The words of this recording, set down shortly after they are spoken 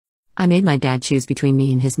I made my dad choose between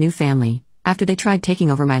me and his new family, after they tried taking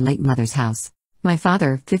over my late mother's house. My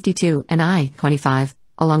father, 52, and I, 25,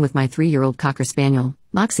 along with my 3-year-old Cocker Spaniel,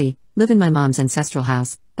 Moxie, live in my mom's ancestral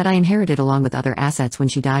house, that I inherited along with other assets when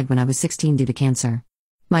she died when I was 16 due to cancer.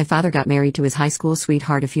 My father got married to his high school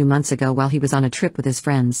sweetheart a few months ago while he was on a trip with his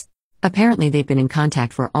friends. Apparently they've been in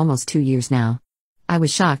contact for almost 2 years now. I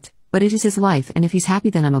was shocked, but it is his life, and if he's happy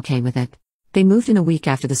then I'm okay with it. They moved in a week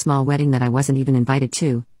after the small wedding that I wasn't even invited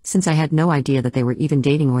to, since I had no idea that they were even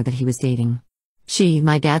dating or that he was dating. She,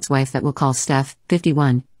 my dad's wife that we'll call Steph,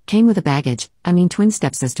 51, came with a baggage, twin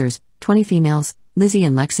stepsisters, 20 females, Lizzie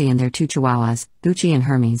and Lexi and their 2 chihuahuas, Gucci and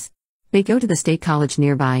Hermes. They go to the state college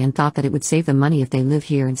nearby and thought that it would save them money if they live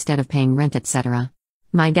here instead of paying rent, etc.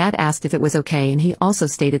 My dad asked if it was okay, and he also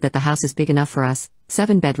stated that the house is big enough for us,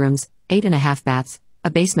 7 bedrooms, 8.5 baths, a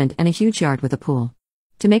basement and a huge yard with a pool.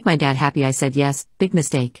 To make my dad happy I said yes. Big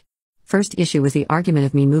mistake. First issue was the argument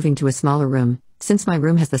of me moving to a smaller room, since my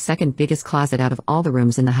room has the second biggest closet out of all the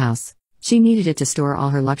rooms in the house. She needed it to store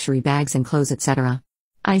all her luxury bags and clothes, etc.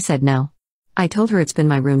 I said no. I told her it's been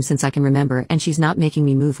my room since I can remember and she's not making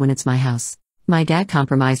me move when it's my house. My dad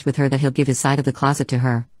compromised with her that he'll give his side of the closet to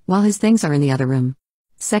her, while his things are in the other room.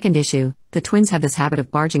 Second issue, the twins have this habit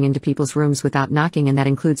of barging into people's rooms without knocking, and that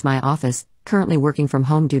includes my office, currently working from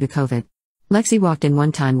home due to COVID. Lexi walked in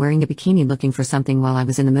one time wearing a bikini looking for something while I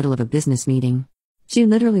was in the middle of a business meeting. She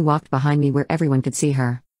literally walked behind me where everyone could see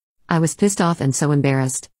her. I was pissed off and so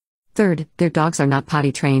embarrassed. Third, their dogs are not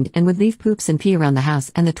potty trained and would leave poops and pee around the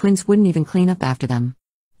house, and the twins wouldn't even clean up after them.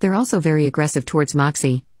 They're also very aggressive towards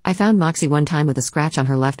Moxie. I found Moxie one time with a scratch on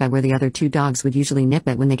her left eye where the other 2 dogs would usually nip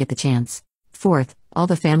it when they get the chance. Fourth, all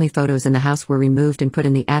the family photos in the house were removed and put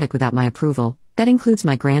in the attic without my approval. That includes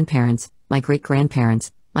my grandparents, my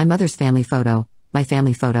great-grandparents, my mother's family photo, my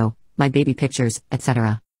baby pictures,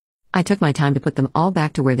 etc. I took my time to put them all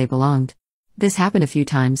back to where they belonged. This happened a few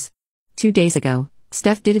times. 2 days ago,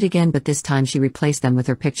 Steph did it again, but this time she replaced them with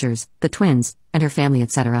her pictures, the twins, and her family,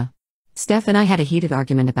 etc. Steph and I had a heated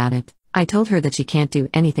argument about it. I told her that she can't do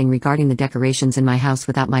anything regarding the decorations in my house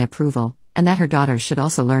without my approval, and that her daughters should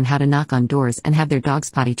also learn how to knock on doors and have their dogs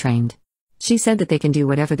potty trained. She said that they can do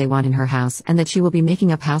whatever they want in her house and that she will be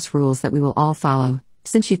making up house rules that we will all follow,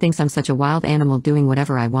 since she thinks I'm such a wild animal doing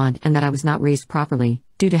whatever I want and that I was not raised properly,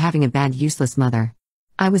 due to having a bad useless mother.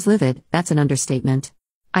 I was livid. That's an understatement.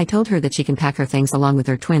 I told her that she can pack her things along with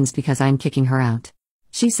her twins because I am kicking her out.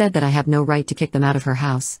 She said that I have no right to kick them out of her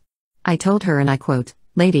house. I told her, and I quote,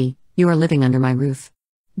 "Lady, you are living under my roof.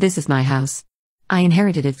 This is my house. I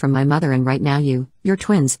inherited it from my mother, and right now you, your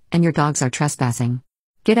twins, and your dogs are trespassing.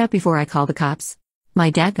 Get out before I call the cops." My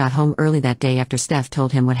dad got home early that day after Steph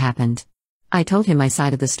told him what happened. I told him my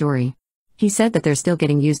side of the story. He said that they're still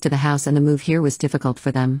getting used to the house and the move here was difficult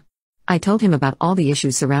for them. I told him about all the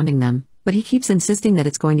issues surrounding them, but he keeps insisting that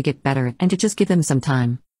it's going to get better and to just give them some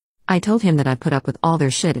time. I told him that I've put up with all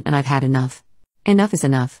their shit and I've had enough. Enough is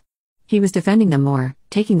enough. He was defending them more,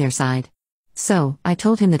 taking their side. So, I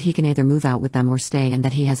told him that he can either move out with them or stay and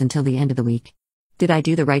that he has until the end of the week. Did I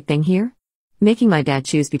do the right thing here? Making my dad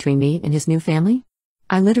choose between me and his new family?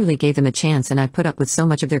 I literally gave them a chance and I put up with so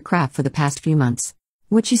much of their crap for the past few months.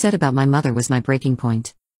 What she said about my mother was my breaking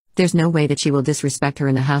point. There's no way that she will disrespect her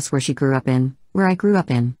in the house where she grew up in, where I grew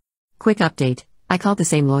up in. Quick update, I called the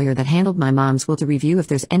same lawyer that handled my mom's will to review if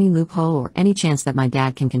there's any loophole or any chance that my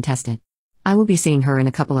dad can contest it. I will be seeing her in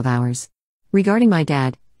a couple of hours. Regarding my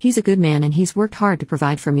dad, he's a good man and he's worked hard to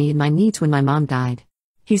provide for me and my needs when my mom died.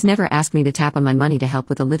 He's never asked me to tap on my money to help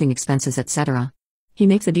with the living expenses, etc. He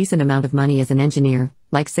makes a decent amount of money as an engineer,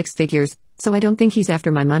 like 6 figures, so I don't think he's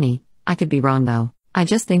after my money. I could be wrong though. I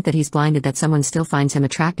just think that he's blinded that someone still finds him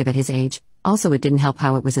attractive at his age. Also, it didn't help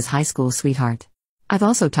how it was his high school sweetheart. I've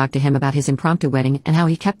also talked to him about his impromptu wedding and how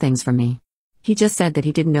he kept things from me. He just said that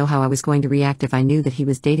he didn't know how I was going to react if I knew that he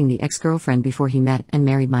was dating the ex-girlfriend before he met and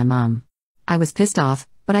married my mom. I was pissed off,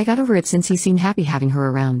 but I got over it since he seemed happy having her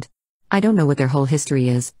around. I don't know what their whole history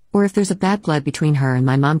is, or if there's a bad blood between her and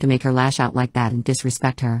my mom to make her lash out like that and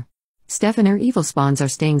disrespect her. Steph and her evil spawns are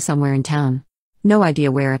staying somewhere in town. No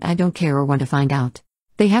idea where, I don't care or want to find out.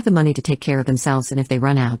 They have the money to take care of themselves, and if they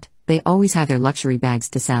run out, they always have their luxury bags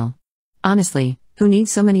to sell. Honestly, who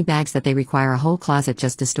needs so many bags that they require a whole closet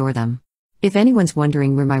just to store them? If anyone's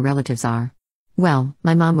wondering where my relatives are. Well,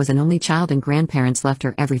 my mom was an only child and grandparents left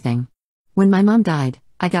her everything. When my mom died,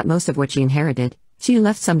 I got most of what she inherited. She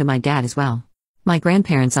left some to my dad as well. My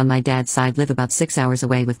grandparents on my dad's side live about 6 hours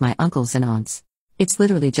away with my uncles and aunts. It's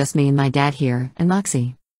literally just me and my dad here, and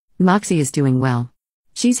Moxie. Moxie is doing well.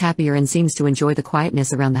 She's happier and seems to enjoy the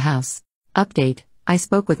quietness around the house. Update, I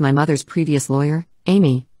spoke with my mother's previous lawyer,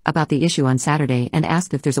 Amy, about the issue on Saturday and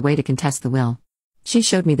asked if there's a way to contest the will. She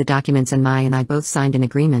showed me the documents and I both signed an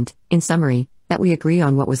agreement, in summary, that we agree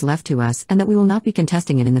on what was left to us and that we will not be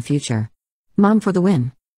contesting it in the future. Mom for the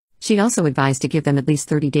win. She also advised to give them at least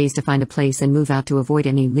 30 days to find a place and move out to avoid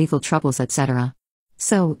any legal troubles, etc.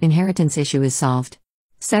 So, inheritance issue is solved.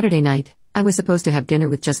 Saturday night, I was supposed to have dinner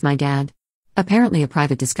with just my dad. Apparently a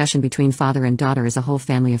private discussion between father and daughter is a whole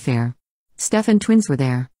family affair. Steph and twins were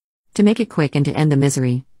there. To make it quick and to end the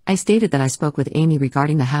misery, I stated that I spoke with Amy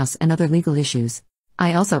regarding the house and other legal issues.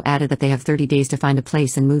 I also added that they have 30 days to find a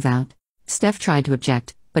place and move out. Steph tried to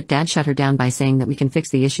object, but Dad shut her down by saying that we can fix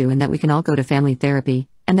the issue and that we can all go to family therapy,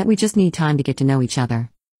 and that we just need time to get to know each other.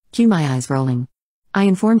 Cue my eyes rolling. I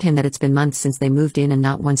informed him that it's been months since they moved in and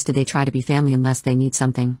not once did they try to be family unless they need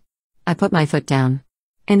something. I put my foot down.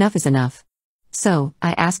 Enough is enough. So,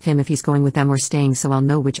 I asked him if he's going with them or staying so I'll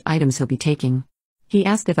know which items he'll be taking. He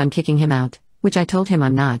asked if I'm kicking him out, which I told him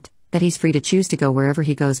I'm not, that he's free to choose to go wherever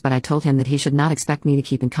he goes, but I told him that he should not expect me to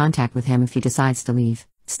keep in contact with him if he decides to leave.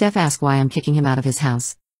 Steph asked why I'm kicking him out of his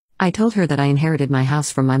house. I told her that I inherited my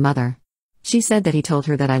house from my mother. She said that he told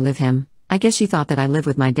her that I live him. I guess she thought that I live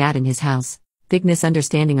with my dad in his house. Big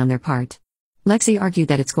misunderstanding on their part. Lexi argued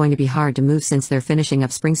that it's going to be hard to move since they're finishing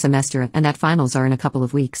up spring semester and that finals are in a couple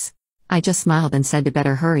of weeks. I just smiled and said to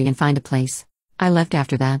better hurry and find a place. I left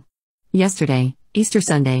after that. Yesterday, Easter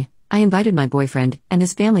Sunday, I invited my boyfriend and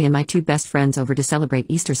his family and my two best friends over to celebrate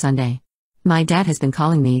Easter Sunday. My dad has been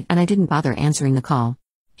calling me and I didn't bother answering the call.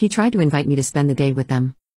 He tried to invite me to spend the day with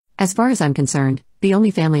them. As far as I'm concerned, the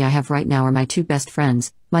only family I have right now are my two best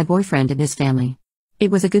friends, my boyfriend and his family.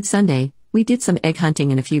 It was a good Sunday. We did some egg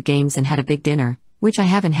hunting and a few games and had a big dinner, which I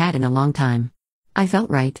haven't had in a long time. I felt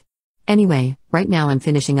right. Anyway, right now I'm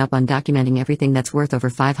finishing up on documenting everything that's worth over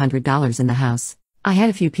 $500 in the house. I had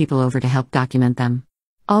a few people over to help document them.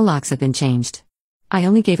 All locks have been changed. I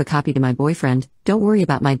only gave a copy to my boyfriend. Don't worry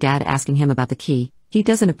about my dad asking him about the key, he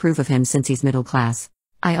doesn't approve of him since he's middle class.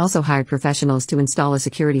 I also hired professionals to install a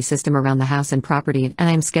security system around the house and property, and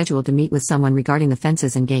I am scheduled to meet with someone regarding the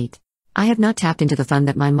fences and gate. I have not tapped into the fund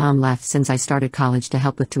that my mom left since I started college to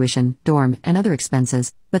help with tuition, dorm, and other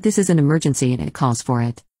expenses, but this is an emergency and it calls for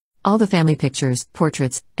it. All the family pictures,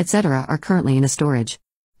 portraits, etc. are currently in a storage.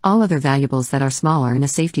 All other valuables that are small are in a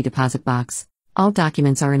safety deposit box. All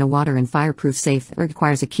documents are in a water and fireproof safe that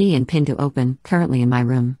requires a key and pin to open, currently in my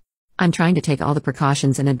room. I'm trying to take all the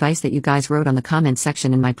precautions and advice that you guys wrote on the comment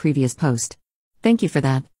section in my previous post. Thank you for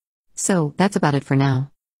that. So, that's about it for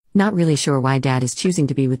now. Not really sure why Dad is choosing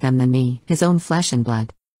to be with them than me, his own flesh and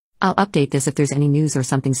blood. I'll update this if there's any news or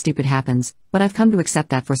something stupid happens, but I've come to accept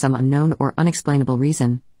that for some unknown or unexplainable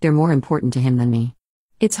reason, they're more important to him than me.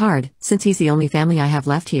 It's hard, since he's the only family I have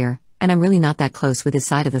left here, and I'm really not that close with his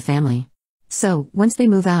side of the family. So, once they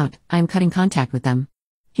move out, I am cutting contact with them.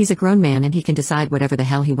 He's a grown man and he can decide whatever the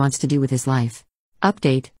hell he wants to do with his life.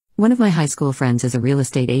 Update: one of my high school friends is a real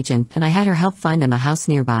estate agent and I had her help find them a house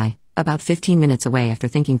nearby, about 15 minutes away after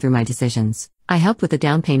thinking through my decisions. I helped with the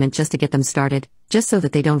down payment just to get them started, just so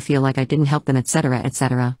that they don't feel like I didn't help them, etc.,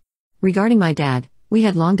 etc. Regarding my dad, we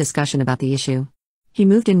had long discussion about the issue. He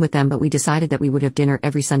moved in with them, but we decided that we would have dinner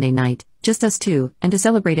every Sunday night, just us two, and to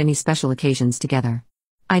celebrate any special occasions together.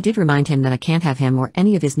 I did remind him that I can't have him or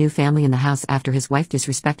any of his new family in the house after his wife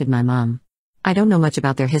disrespected my mom. I don't know much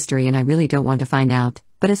about their history and I really don't want to find out,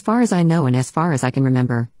 but as far as I know and as far as I can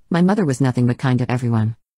remember, my mother was nothing but kind to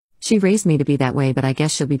everyone. She raised me to be that way, but I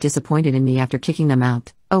guess she'll be disappointed in me after kicking them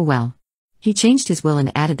out. Oh well. He changed his will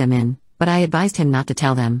and added them in, but I advised him not to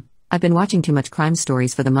tell them. I've been watching too much crime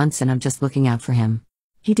stories for the months and I'm just looking out for him.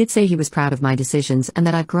 He did say he was proud of my decisions and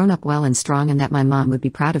that I've grown up well and strong and that my mom would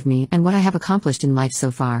be proud of me and what I have accomplished in life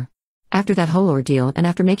so far. After that whole ordeal and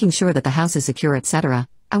after making sure that the house is secure, etc.,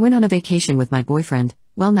 I went on a vacation with my boyfriend,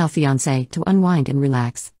 well now fiancé, to unwind and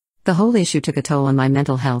relax. The whole issue took a toll on my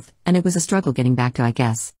mental health and it was a struggle getting back to, I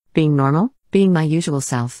guess, being normal, being my usual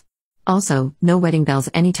self. Also, no wedding bells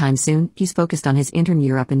anytime soon. He's focused on his intern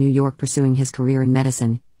year up in New York pursuing his career in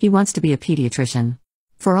medicine. He wants to be a pediatrician.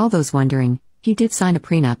 For all those wondering, he did sign a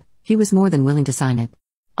prenup. He was more than willing to sign it.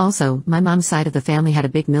 Also, my mom's side of the family had a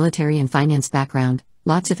big military and finance background,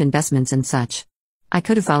 lots of investments and such. I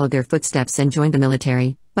could have followed their footsteps and joined the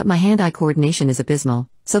military, but my hand-eye coordination is abysmal,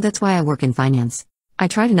 so that's why I work in finance. I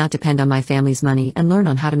try to not depend on my family's money and learn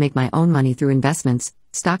on how to make my own money through investments,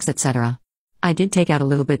 stocks, etc. I did take out a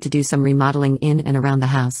little bit to do some remodeling in and around the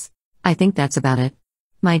house. I think that's about it.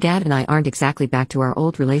 My dad and I aren't exactly back to our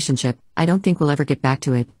old relationship. I don't think we'll ever get back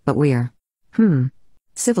to it, but we're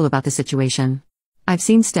civil about the situation. I've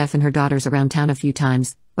seen Steph and her daughters around town a few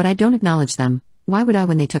times, but I don't acknowledge them. Why would I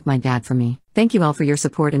when they took my dad from me? Thank you all for your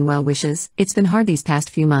support and well wishes. It's been hard these past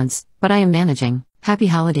few months, but I am managing. Happy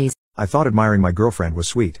holidays. I thought admiring my girlfriend was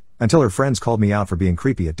sweet, until her friends called me out for being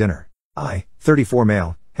creepy at dinner. I, 34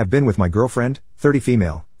 male, have been with my girlfriend, 30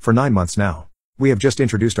 female, for 9 months now. We have just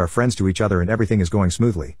introduced our friends to each other and everything is going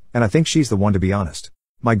smoothly, and I think she's the one to be honest.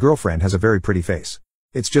 My girlfriend has a very pretty face.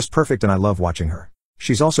 It's just perfect and I love watching her.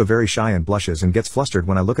 She's also very shy and blushes and gets flustered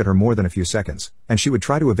when I look at her more than a few seconds, and she would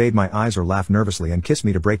try to evade my eyes or laugh nervously and kiss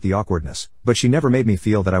me to break the awkwardness, but she never made me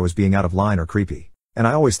feel that I was being out of line or creepy. And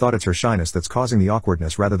I always thought it's her shyness that's causing the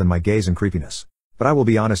awkwardness rather than my gaze and creepiness. But I will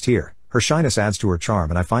be honest here, her shyness adds to her charm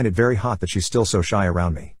and I find it very hot that she's still so shy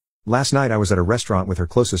around me. Last night I was at a restaurant with her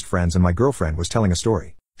closest friends and my girlfriend was telling a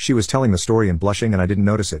story. She was telling the story and blushing and I didn't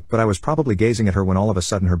notice it, but I was probably gazing at her when all of a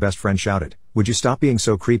sudden her best friend shouted, "Would you stop being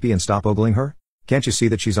so creepy and stop ogling her? Can't you see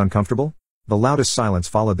that she's uncomfortable?" The loudest silence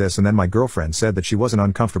followed this and then my girlfriend said that she wasn't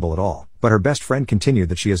uncomfortable at all, but her best friend continued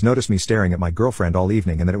that she has noticed me staring at my girlfriend all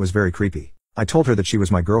evening and that it was very creepy. I told her that she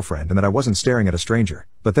was my girlfriend and that I wasn't staring at a stranger,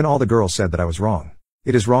 but then all the girls said that I was wrong.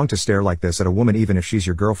 It is wrong to stare like this at a woman even if she's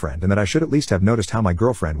your girlfriend and that I should at least have noticed how my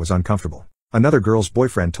girlfriend was uncomfortable. Another girl's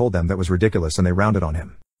boyfriend told them that was ridiculous and they rounded on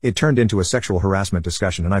him. It turned into a sexual harassment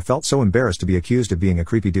discussion and I felt so embarrassed to be accused of being a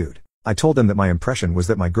creepy dude. I told them that my impression was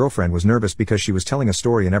that my girlfriend was nervous because she was telling a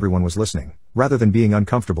story and everyone was listening, rather than being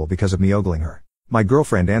uncomfortable because of me ogling her. My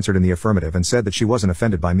girlfriend answered in the affirmative and said that she wasn't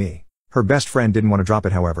offended by me. Her best friend didn't want to drop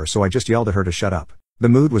it however, so I just yelled at her to shut up. The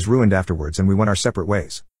mood was ruined afterwards and we went our separate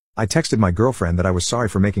ways. I texted my girlfriend that I was sorry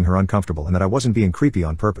for making her uncomfortable and that I wasn't being creepy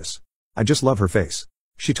on purpose. I just love her face.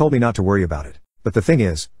 She told me not to worry about it. But the thing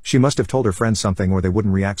is, she must have told her friends something or they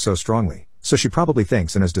wouldn't react so strongly, so she probably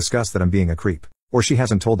thinks and is disgusted that I'm being a creep. Or she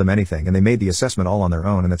hasn't told them anything and they made the assessment all on their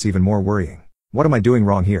own and that's even more worrying. What am I doing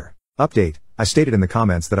wrong here? Update, I stated in the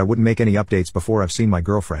comments that I wouldn't make any updates before I've seen my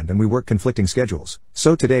girlfriend and we work conflicting schedules,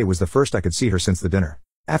 so today was the first I could see her since the dinner.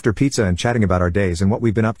 After pizza and chatting about our days and what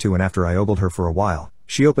we've been up to and after I ogled her for a while,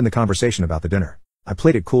 she opened the conversation about the dinner. I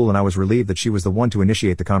played it cool and I was relieved that she was the one to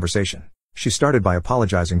initiate the conversation. She started by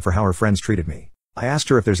apologizing for how her friends treated me. I asked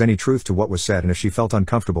her if there's any truth to what was said and if she felt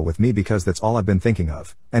uncomfortable with me because that's all I've been thinking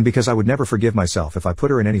of, and because I would never forgive myself if I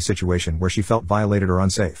put her in any situation where she felt violated or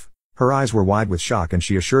unsafe. Her eyes were wide with shock and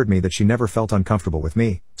she assured me that she never felt uncomfortable with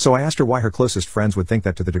me, so I asked her why her closest friends would think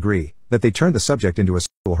that to the degree that they turned the subject into a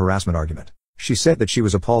sexual harassment argument. She said that she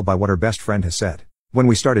was appalled by what her best friend has said. When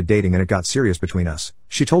we started dating and it got serious between us,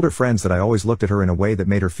 she told her friends that I always looked at her in a way that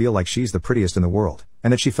made her feel like she's the prettiest in the world,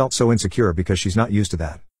 and that she felt so insecure because she's not used to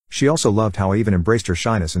that. She also loved how I even embraced her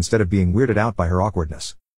shyness instead of being weirded out by her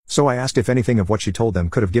awkwardness. So I asked if anything of what she told them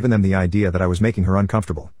could have given them the idea that I was making her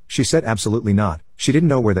uncomfortable. She said absolutely not. She didn't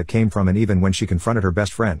know where that came from and even when she confronted her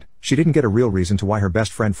best friend, she didn't get a real reason to why her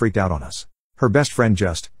best friend freaked out on us. Her best friend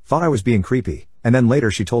just thought I was being creepy, and then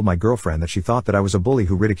later she told my girlfriend that she thought that I was a bully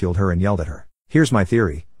who ridiculed her and yelled at her. Here's my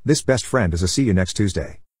theory. This best friend is a see you next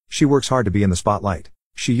Tuesday. She works hard to be in the spotlight.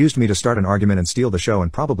 She used me to start an argument and steal the show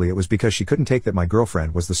and probably it was because she couldn't take that my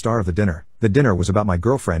girlfriend was the star of the dinner. The dinner was about my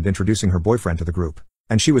girlfriend introducing her boyfriend to the group.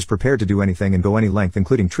 And she was prepared to do anything and go any length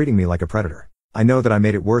including treating me like a predator. I know that I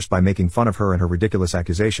made it worse by making fun of her and her ridiculous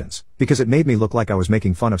accusations, because it made me look like I was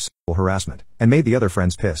making fun of sexual harassment, and made the other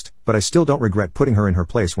friends pissed, but I still don't regret putting her in her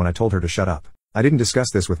place when I told her to shut up. I didn't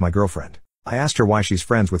discuss this with my girlfriend. I asked her why she's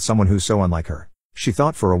friends with someone who's so unlike her. She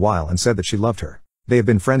thought for a while and said that she loved her. They have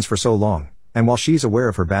been friends for so long. And while she's aware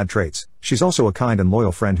of her bad traits, she's also a kind and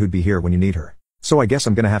loyal friend who'd be here when you need her. So I guess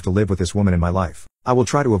I'm gonna have to live with this woman in my life. I will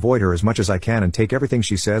try to avoid her as much as I can and take everything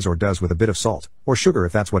she says or does with a bit of salt, or sugar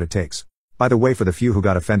if that's what it takes. By the way, for the few who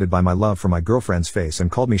got offended by my love for my girlfriend's face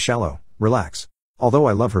and called me shallow, relax. Although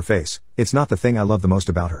I love her face, it's not the thing I love the most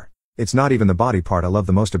about her. It's not even the body part I love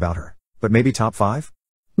the most about her. But maybe top 5?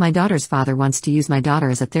 My daughter's father wants to use my daughter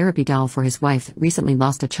as a therapy doll for his wife that recently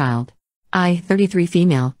lost a child. I, 33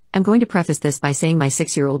 female, am going to preface this by saying my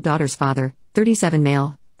 6-year-old daughter's father, 37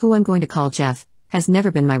 male, who I'm going to call Jeff, has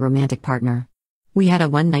never been my romantic partner. We had a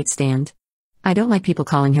one-night stand. I don't like people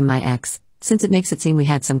calling him my ex, since it makes it seem we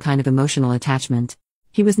had some kind of emotional attachment.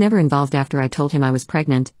 He was never involved after I told him I was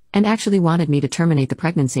pregnant, and actually wanted me to terminate the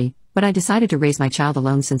pregnancy, but I decided to raise my child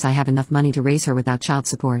alone since I have enough money to raise her without child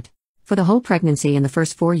support. For the whole pregnancy and the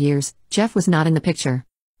first 4 years, Jeff was not in the picture.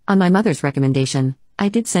 On my mother's recommendation, I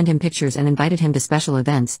did send him pictures and invited him to special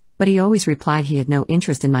events, but he always replied he had no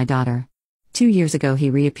interest in my daughter. 2 years ago he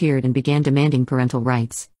reappeared and began demanding parental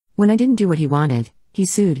rights. When I didn't do what he wanted, he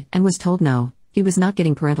sued and was told no, he was not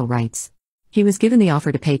getting parental rights. He was given the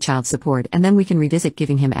offer to pay child support and then we can revisit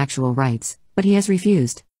giving him actual rights, but he has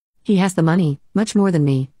refused. He has the money, much more than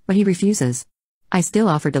me, but he refuses. I still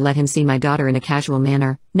offered to let him see my daughter in a casual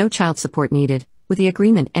manner, no child support needed, With the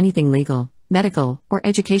agreement, anything legal, medical, or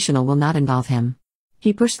educational will not involve him.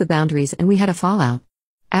 He pushed the boundaries and we had a fallout.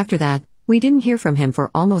 After that, we didn't hear from him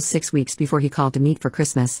for almost 6 weeks before he called to meet for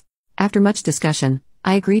Christmas. After much discussion,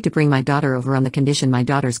 I agreed to bring my daughter over on the condition my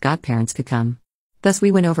daughter's godparents could come. Thus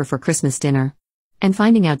we went over for Christmas dinner. And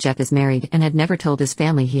finding out Jeff is married and had never told his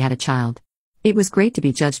family he had a child. It was great to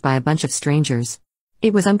be judged by a bunch of strangers.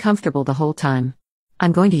 It was uncomfortable the whole time.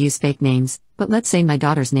 I'm going to use fake names, but let's say my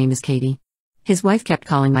daughter's name is Katie. His wife kept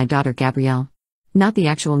calling my daughter Gabrielle. Not the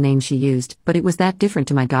actual name she used, but it was that different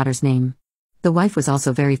to my daughter's name. The wife was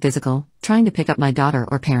also very physical, trying to pick up my daughter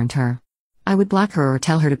or parent her. I would block her or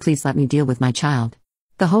tell her to please let me deal with my child.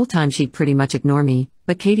 The whole time she'd pretty much ignore me,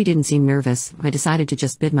 but Katie didn't seem nervous. I decided to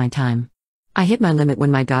just bid my time. I hit my limit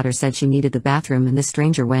when my daughter said she needed the bathroom and this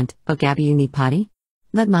stranger went, "Oh Gabby, you need potty?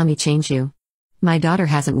 Let mommy change you." My daughter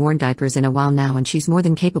hasn't worn diapers in a while now and she's more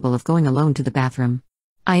than capable of going alone to the bathroom.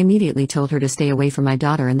 I immediately told her to stay away from my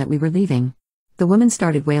daughter and that we were leaving. The woman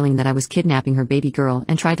started wailing that I was kidnapping her baby girl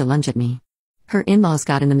and tried to lunge at me. Her in-laws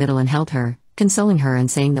got in the middle and held her, consoling her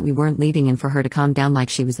and saying that we weren't leaving and for her to calm down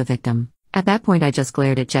like she was the victim. At that point I just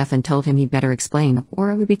glared at Jeff and told him he'd better explain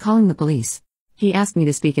or I would be calling the police. He asked me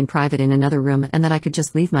to speak in private in another room and that I could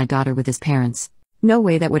just leave my daughter with his parents. No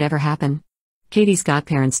way that would ever happen. Katie's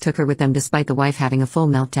godparents took her with them despite the wife having a full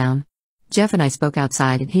meltdown. Jeff and I spoke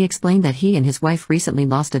outside and he explained that he and his wife recently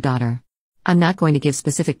lost a daughter. I'm not going to give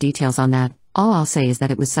specific details on that, all I'll say is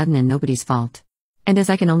that it was sudden and nobody's fault. And as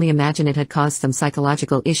I can only imagine it had caused some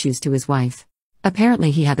psychological issues to his wife.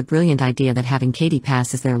 Apparently he had the brilliant idea that having Katie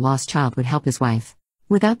pass as their lost child would help his wife.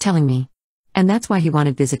 Without telling me. And that's why he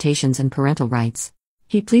wanted visitations and parental rights.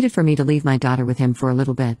 He pleaded for me to leave my daughter with him for a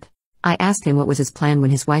little bit. I asked him what was his plan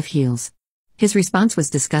when his wife heals. His response was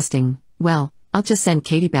disgusting. "Well, I'll just send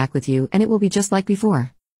Katie back with you and it will be just like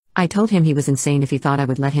before." I told him he was insane if he thought I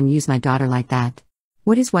would let him use my daughter like that.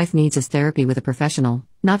 What his wife needs is therapy with a professional,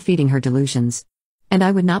 not feeding her delusions. And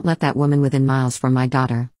I would not let that woman within miles from my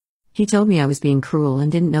daughter. He told me I was being cruel and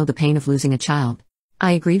didn't know the pain of losing a child.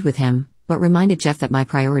 I agreed with him, but reminded Jeff that my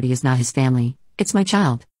priority is not his family, it's my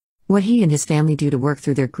child. What he and his family do to work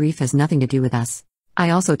through their grief has nothing to do with us.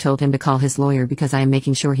 I also told him to call his lawyer because I am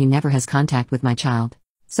making sure he never has contact with my child.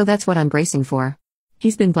 So that's what I'm bracing for.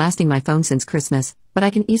 He's been blasting my phone since Christmas, but I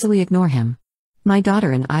can easily ignore him. My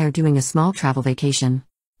daughter and I are doing a small travel vacation.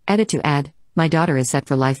 Edit to add, my daughter is set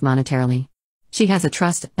for life monetarily. She has a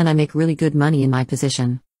trust and I make really good money in my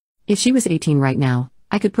position. If she was 18 right now,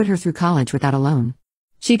 I could put her through college without a loan.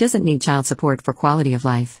 She doesn't need child support for quality of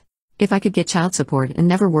life. If I could get child support and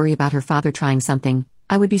never worry about her father trying something,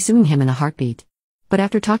 I would be suing him in a heartbeat. But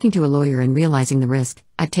after talking to a lawyer and realizing the risk,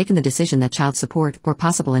 I've taken the decision that child support or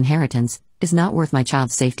possible inheritance is not worth my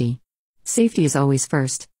child's safety. Safety is always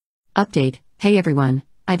first. Update: Hey everyone,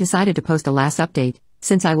 I decided to post a last update,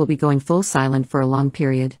 since I will be going full silent for a long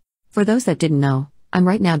period. For those that didn't know, I'm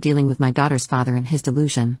right now dealing with my daughter's father and his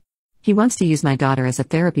delusion. He wants to use my daughter as a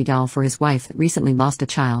therapy doll for his wife that recently lost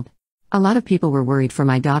a child. A lot of people were worried for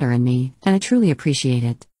my daughter and me, and I truly appreciate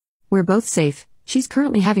it. We're both safe, she's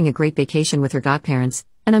currently having a great vacation with her godparents,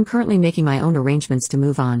 and I'm currently making my own arrangements to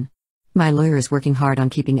move on. My lawyer is working hard on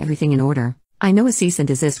keeping everything in order. I know a cease and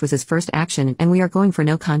desist was his first action and we are going for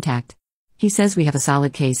no contact. He says we have a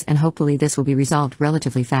solid case and hopefully this will be resolved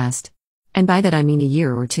relatively fast. And by that I mean a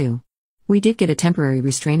year or two. We did get a temporary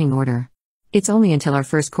restraining order. It's only until our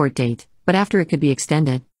first court date, but after it could be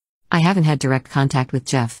extended. I haven't had direct contact with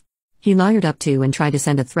Jeff. He lawyered up to and tried to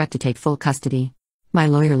send a threat to take full custody. My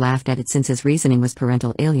lawyer laughed at it since his reasoning was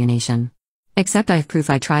parental alienation. Except I have proof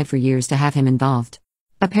I tried for years to have him involved.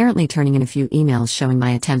 Apparently turning in a few emails showing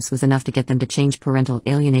my attempts was enough to get them to change parental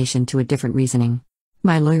alienation to a different reasoning.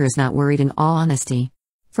 My lawyer is not worried in all honesty.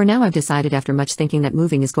 For now I've decided after much thinking that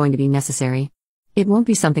moving is going to be necessary. It won't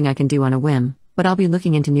be something I can do on a whim, but I'll be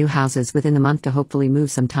looking into new houses within the month to hopefully move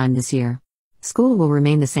sometime this year. School will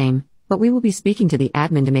remain the same, but we will be speaking to the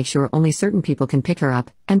admin to make sure only certain people can pick her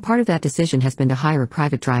up, and part of that decision has been to hire a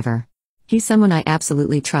private driver. He's someone I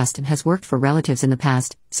absolutely trust and has worked for relatives in the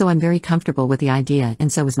past, so I'm very comfortable with the idea and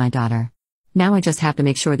so is my daughter. Now I just have to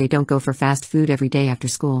make sure they don't go for fast food every day after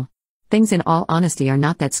school. Things in all honesty are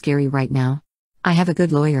not that scary right now. I have a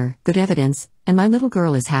good lawyer, good evidence, and my little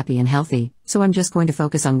girl is happy and healthy, so I'm just going to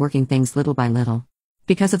focus on working things little by little.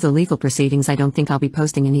 Because of the legal proceedings I don't think I'll be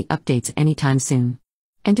posting any updates anytime soon.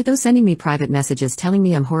 And to those sending me private messages telling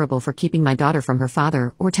me I'm horrible for keeping my daughter from her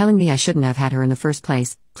father or telling me I shouldn't have had her in the first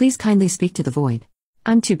place, please kindly speak to the void.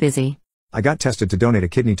 I'm too busy. I got tested to donate a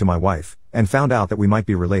kidney to my wife, and found out that we might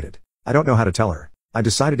be related. I don't know how to tell her. I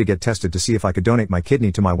decided to get tested to see if I could donate my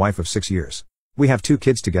kidney to my wife of 6 years. We have 2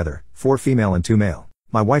 kids together, 4 female and 2 male.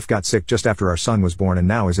 My wife got sick just after our son was born and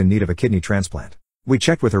now is in need of a kidney transplant. We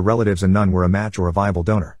checked with her relatives and none were a match or a viable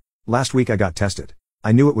donor. Last week I got tested.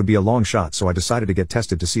 I knew it would be a long shot, so I decided to get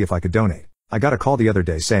tested to see if I could donate. I got a call the other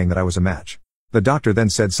day saying that I was a match. The doctor then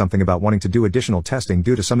said something about wanting to do additional testing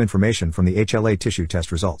due to some information from the HLA tissue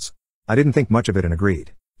test results. I didn't think much of it and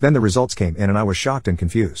agreed. Then the results came in and I was shocked and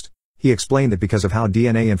confused. He explained that because of how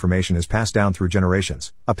DNA information is passed down through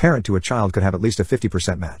generations, a parent to a child could have at least a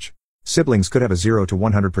 50% match. Siblings could have a 0 to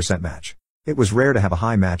 100% match. It was rare to have a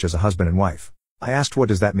high match as a husband and wife. I asked, what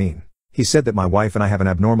does that mean? He said that my wife and I have an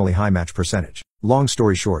abnormally high match percentage. Long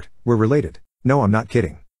story short, we're related. No, I'm not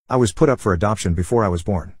kidding. I was put up for adoption before I was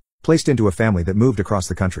born. Placed into a family that moved across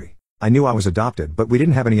the country. I knew I was adopted, but we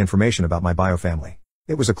didn't have any information about my bio family.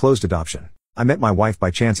 It was a closed adoption. I met my wife by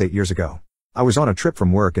chance 8 years ago. I was on a trip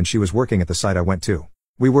from work and she was working at the site I went to.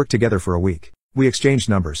 We worked together for a week. We exchanged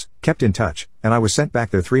numbers, kept in touch, and I was sent back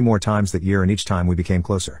there 3 more times that year and each time we became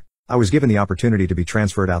closer. I was given the opportunity to be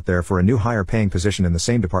transferred out there for a new higher paying position in the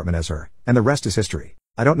same department as her, and the rest is history.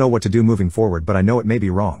 I don't know what to do moving forward, but I know it may be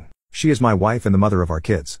wrong. She is my wife and the mother of our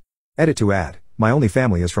kids. Edit to add, my only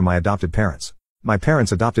family is from my adopted parents. My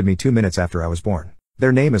parents adopted me 2 minutes after I was born.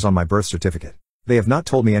 Their name is on my birth certificate. They have not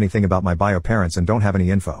told me anything about my bio parents and don't have any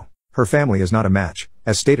info. Her family is not a match.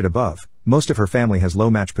 As stated above, most of her family has low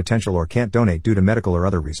match potential or can't donate due to medical or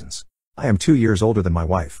other reasons. I am 2 years older than my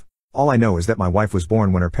wife. All I know is that my wife was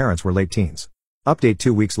born when her parents were late teens. Update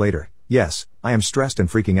 2 weeks later. Yes, I am stressed and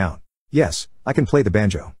freaking out. Yes, I can play the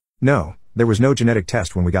banjo. No, there was no genetic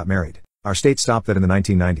test when we got married. Our state stopped that in the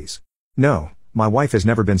 1990s. No, my wife has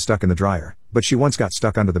never been stuck in the dryer, but she once got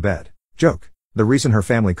stuck under the bed. Joke. The reason her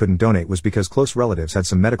family couldn't donate was because close relatives had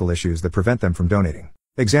some medical issues that prevent them from donating.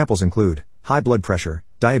 Examples include high blood pressure,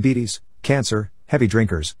 diabetes, cancer, heavy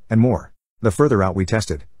drinkers, and more. The further out we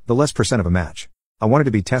tested, the less % of a match. I wanted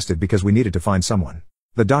to be tested because we needed to find someone.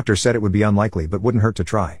 The doctor said it would be unlikely but wouldn't hurt to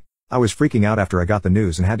try. I was freaking out after I got the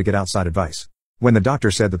news and had to get outside advice. When the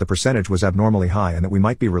doctor said that the percentage was abnormally high and that we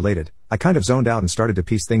might be related, I kind of zoned out and started to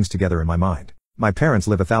piece things together in my mind. My parents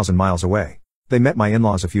live 1,000 miles away. They met my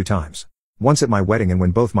in-laws a few times. Once at my wedding and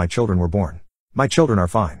when both my children were born. My children are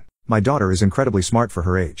fine. My daughter is incredibly smart for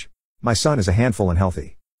her age. My son is a handful and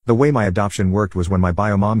healthy. The way my adoption worked was when my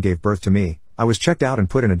bio mom gave birth to me, I was checked out and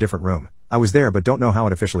put in a different room. I was there but don't know how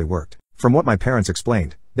it officially worked. From what my parents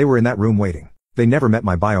explained, they were in that room waiting. They never met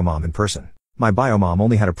my bio mom in person. My bio mom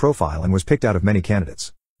only had a profile and was picked out of many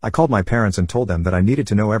candidates. I called my parents and told them that I needed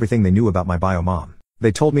to know everything they knew about my bio mom.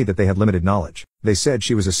 They told me that they had limited knowledge. They said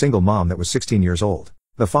she was a single mom that was 16 years old.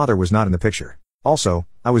 The father was not in the picture. Also,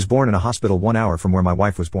 I was born in a hospital 1 hour from where my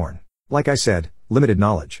wife was born. Like I said, limited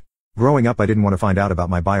knowledge. Growing up I didn't want to find out about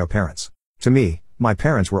my bio parents. To me, my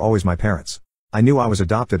parents were always my parents. I knew I was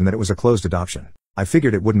adopted and that it was a closed adoption. I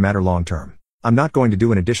figured it wouldn't matter long term. I'm not going to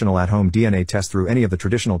do an additional at-home DNA test through any of the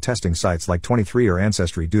traditional testing sites like 23 or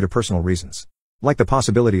Ancestry due to personal reasons. Like the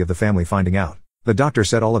possibility of the family finding out. The doctor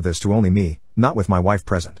said all of this to only me, not with my wife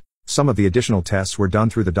present. Some of the additional tests were done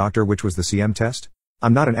through the doctor, which was the CM test.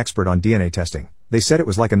 I'm not an expert on DNA testing. They said it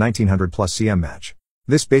was like a 1900 plus CM match.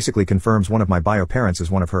 This basically confirms one of my bio parents is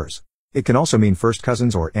one of hers. It can also mean first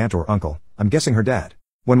cousins or aunt or uncle, I'm guessing her dad.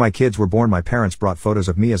 When my kids were born my parents brought photos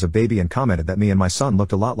of me as a baby and commented that me and my son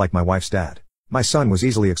looked a lot like my wife's dad. My son was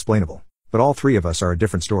easily explainable. But all 3 of us are a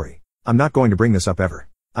different story. I'm not going to bring this up ever.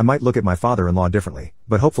 I might look at my father-in-law differently,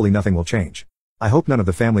 but hopefully nothing will change. I hope none of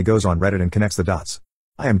the family goes on Reddit and connects the dots.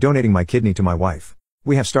 I am donating my kidney to my wife.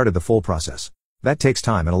 We have started the full process. That takes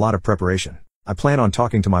time and a lot of preparation. I plan on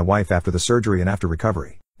talking to my wife after the surgery and after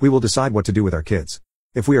recovery. We will decide what to do with our kids.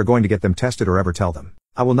 If we are going to get them tested or ever tell them.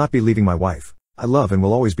 I will not be leaving my wife. I love and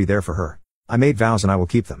will always be there for her. I made vows and I will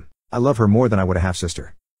keep them. I love her more than I would a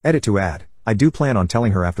half-sister. Edit to add, I do plan on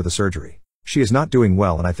telling her after the surgery. She is not doing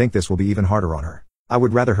well and I think this will be even harder on her. I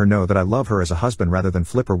would rather her know that I love her as a husband rather than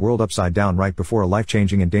flip her world upside down right before a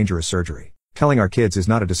life-changing and dangerous surgery. Killing our kids is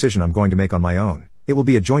not a decision I'm going to make on my own. It will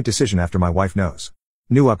be a joint decision after my wife knows.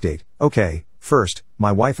 New update. Okay, first,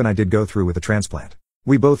 my wife and I did go through with the transplant.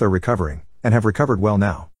 We both are recovering, and have recovered well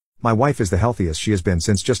now. My wife is the healthiest she has been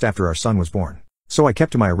since just after our son was born. So I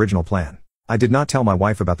kept to my original plan. I did not tell my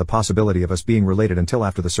wife about the possibility of us being related until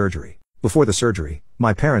after the surgery. Before the surgery,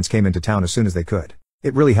 my parents came into town as soon as they could.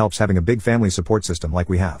 It really helps having a big family support system like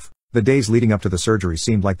we have. The days leading up to the surgery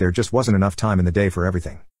seemed like there just wasn't enough time in the day for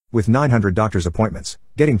everything. With 900 doctor's appointments,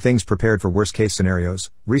 getting things prepared for worst case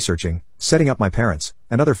scenarios, researching, setting up my parents,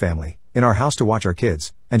 and other family, in our house to watch our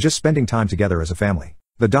kids, and just spending time together as a family.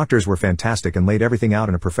 The doctors were fantastic and laid everything out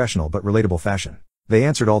in a professional but relatable fashion. They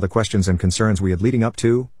answered all the questions and concerns we had leading up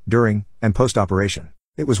to, during, and post-operation.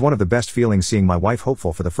 It was one of the best feelings seeing my wife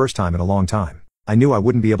hopeful for the first time in a long time. I knew I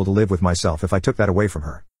wouldn't be able to live with myself if I took that away from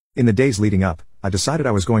her. In the days leading up, I decided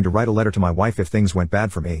I was going to write a letter to my wife if things went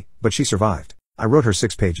bad for me, but she survived. I wrote her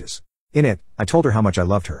 6 pages. In it, I told her how much I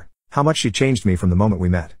loved her, how much she changed me from the moment we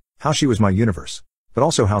met, how she was my universe, but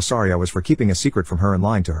also how sorry I was for keeping a secret from her and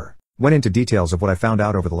lying to her. Went into details of what I found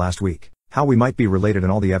out over the last week, how we might be related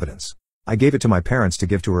and all the evidence. I gave it to my parents to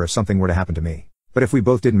give to her if something were to happen to me. But if we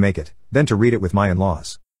both didn't make it, then to read it with my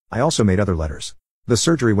in-laws. I also made other letters. The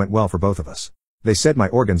surgery went well for both of us. They said my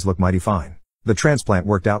organs look mighty fine. The transplant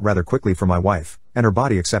worked out rather quickly for my wife, and her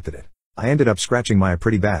body accepted it. I ended up scratching my eye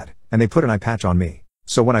pretty bad, and they put an eye patch on me.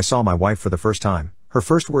 So when I saw my wife for the first time, her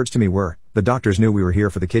first words to me were, "The doctors knew we were here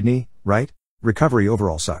for the kidney, right?" Recovery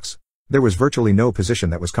overall sucks. There was virtually no position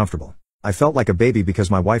that was comfortable. I felt like a baby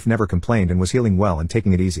because my wife never complained and was healing well and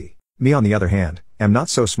taking it easy. Me on the other hand, am not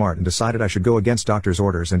so smart and decided I should go against doctor's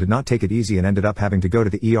orders and did not take it easy and ended up having to go to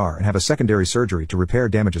the ER and have a secondary surgery to repair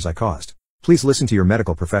damages I caused. Please listen to your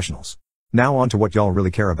medical professionals. Now on to what y'all really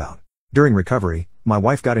care about. During recovery, my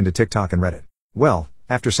wife got into TikTok and Reddit. Well,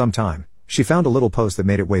 after some time, she found a little post that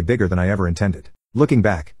made it way bigger than I ever intended. Looking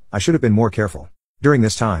back, I should have been more careful. During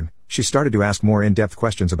this time, she started to ask more in-depth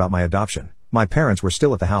questions about my adoption. My parents were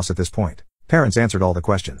still at the house at this point. Parents answered all the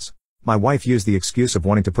questions. My wife used the excuse of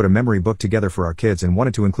wanting to put a memory book together for our kids and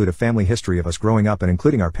wanted to include a family history of us growing up and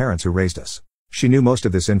including our parents who raised us. She knew most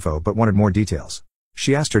of this info but wanted more details.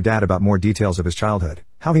 She asked her dad about more details of his childhood,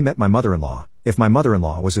 how he met my mother-in-law, if my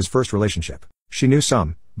mother-in-law was his first relationship. She knew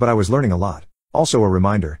some, but I was learning a lot. Also a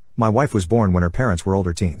reminder, my wife was born when her parents were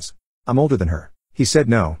older teens. I'm older than her. He said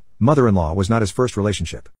no, mother-in-law was not his first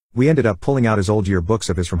relationship. We ended up pulling out his old yearbooks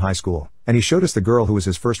of his from high school, and he showed us the girl who was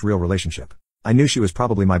his first real relationship. I knew she was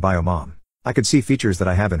probably my bio mom. I could see features that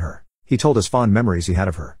I have in her. He told us fond memories he had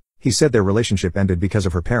of her. He said their relationship ended because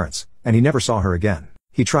of her parents, and he never saw her again.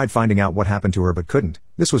 He tried finding out what happened to her but couldn't.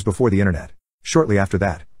 This was before the internet. Shortly after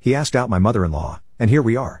that, he asked out my mother-in-law, and here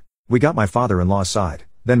we are. We got my father-in-law's side.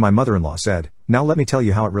 Then my mother-in-law said, "Now let me tell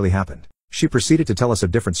you how it really happened." She proceeded to tell us a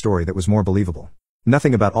different story that was more believable.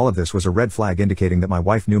 Nothing about all of this was a red flag indicating that my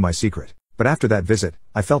wife knew my secret. But after that visit,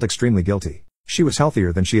 I felt extremely guilty. She was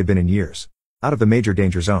healthier than she had been in years. Out of the major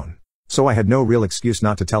danger zone. So I had no real excuse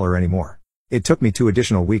not to tell her anymore. It took me 2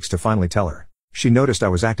 additional weeks to finally tell her. She noticed I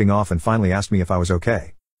was acting off and finally asked me if I was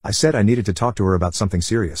okay. I said I needed to talk to her about something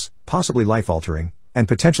serious, possibly life-altering, and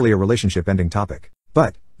potentially a relationship-ending topic.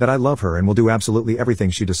 But, that I love her and will do absolutely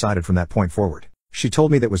everything she decided from that point forward. She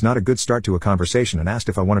told me that was not a good start to a conversation and asked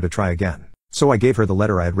if I wanted to try again. So I gave her the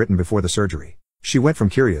letter I had written before the surgery. She went from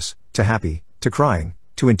curious, to happy, to crying,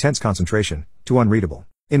 to intense concentration, to unreadable.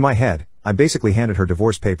 In my head, I basically handed her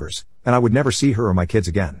divorce papers, and I would never see her or my kids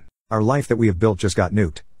again. Our life that we have built just got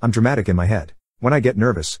nuked. I'm dramatic in my head. When I get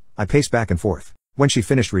nervous, I pace back and forth. When she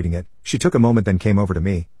finished reading it, she took a moment then came over to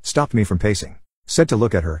me, stopped me from pacing. Said to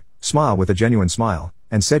look at her, smile with a genuine smile,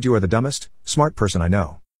 and said you are the dumbest, smart person I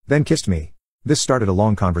know. Then kissed me. This started a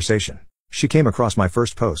long conversation. She came across my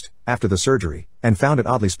first post, after the surgery, and found it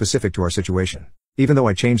oddly specific to our situation. Even though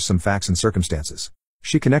I changed some facts and circumstances.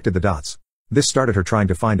 She connected the dots. This started her trying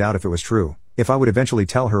to find out if it was true, if I would eventually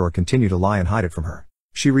tell her or continue to lie and hide it from her.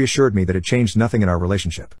 She reassured me that it changed nothing in our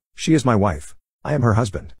relationship. She is my wife. I am her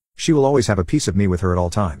husband. She will always have a piece of me with her at all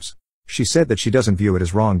times. She said that she doesn't view it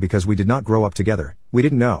as wrong because we did not grow up together, we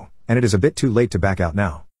didn't know, and it is a bit too late to back out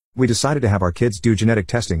now. We decided to have our kids do genetic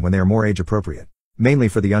testing when they are more age appropriate. Mainly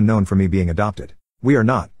for the unknown for me being adopted. We are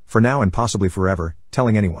not, for now and possibly forever,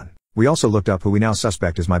 telling anyone. We also looked up who we now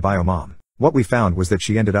suspect is my bio mom. What we found was that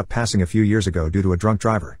she ended up passing a few years ago due to a drunk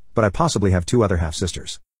driver, but I possibly have 2 other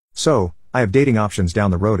half-sisters. So, I have dating options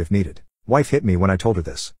down the road if needed. Wife hit me when I told her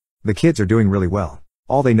this. The kids are doing really well.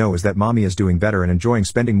 All they know is that mommy is doing better and enjoying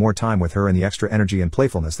spending more time with her and the extra energy and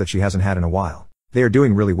playfulness that she hasn't had in a while. They are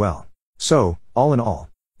doing really well. So, all in all,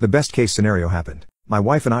 the best case scenario happened. My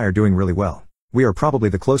wife and I are doing really well. We are probably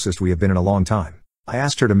the closest we have been in a long time. I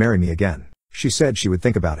asked her to marry me again. She said she would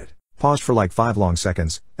think about it. Paused for like 5 long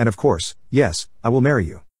seconds, and of course, yes, I will marry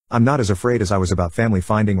you. I'm not as afraid as I was about family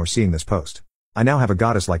finding or seeing this post. I now have a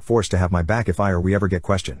goddess-like force to have my back if I or we ever get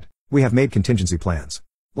questioned. We have made contingency plans.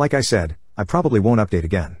 Like I said, I probably won't update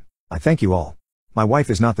again. I thank you all. My wife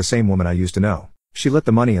is not the same woman I used to know. She let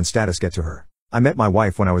the money and status get to her. I met my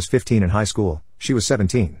wife when I was 15 in high school, she was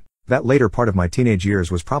 17. That later part of my teenage years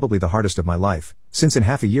was probably the hardest of my life, since in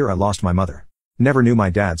half a year I lost my mother. Never knew my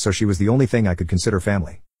dad, so she was the only thing I could consider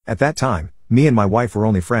family. At that time, me and my wife were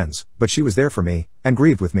only friends, but she was there for me, and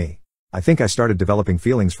grieved with me. I think I started developing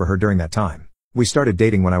feelings for her during that time. We started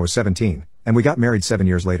dating when I was 17, and we got married 7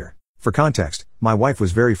 years later. For context, my wife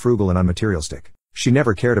was very frugal and unmaterialistic. She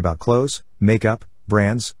never cared about clothes, makeup,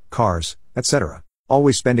 brands, cars, etc.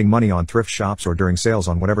 always spending money on thrift shops or during sales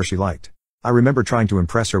on whatever she liked. I remember trying to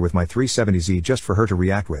impress her with my 370Z just for her to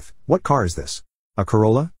react with, "What car is this? A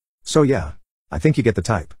Corolla?" So yeah. I think you get the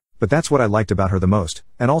type. But that's what I liked about her the most,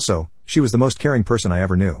 and also, she was the most caring person I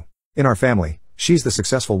ever knew. In our family, she's the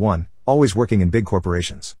successful one, always working in big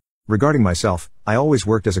corporations. Regarding myself, I always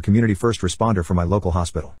worked as a community first responder for my local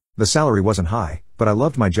hospital. The salary wasn't high, but I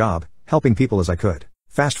loved my job, helping people as I could.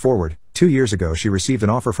 Fast forward, 2 years ago she received an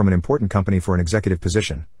offer from an important company for an executive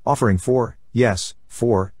position, offering 4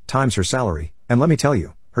 times her salary, and let me tell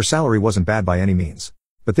you, her salary wasn't bad by any means.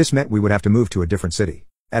 But this meant we would have to move to a different city.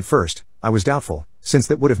 At first, I was doubtful, since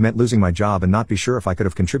that would have meant losing my job and not be sure if I could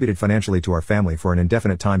have contributed financially to our family for an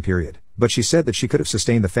indefinite time period. But she said that she could have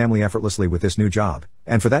sustained the family effortlessly with this new job,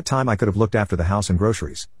 and for that time I could have looked after the house and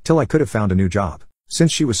groceries, till I could have found a new job.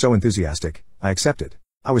 Since she was so enthusiastic, I accepted.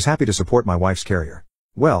 I was happy to support my wife's career.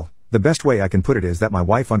 Well, the best way I can put it is that my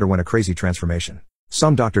wife underwent a crazy transformation.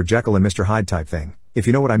 Some Dr. Jekyll and Mr. Hyde type thing, if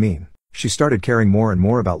you know what I mean. She started caring more and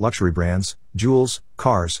more about luxury brands, jewels,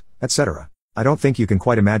 cars, etc. I don't think you can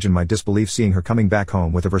quite imagine my disbelief seeing her coming back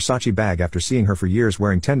home with a Versace bag after seeing her for years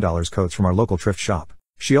wearing $10 coats from our local thrift shop.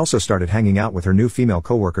 She also started hanging out with her new female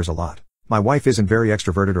coworkers a lot. My wife isn't very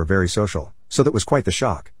extroverted or very social, so that was quite the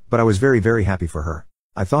shock, but I was very happy for her.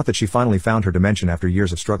 I thought that she finally found her dimension after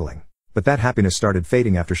years of struggling. But that happiness started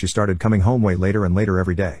fading after she started coming home way later and later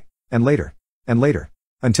every day. And later. And later.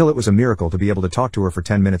 Until it was a miracle to be able to talk to her for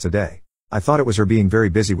 10 minutes a day. I thought it was her being very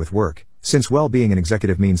busy with work, since being an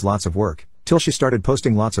executive means lots of work, till she started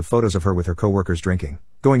posting lots of photos of her with her coworkers drinking,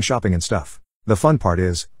 going shopping and stuff. The fun part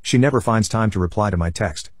is, she never finds time to reply to my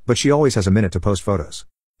text, but she always has a minute to post photos.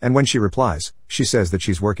 And when she replies, she says that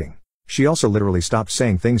she's working. She also literally stopped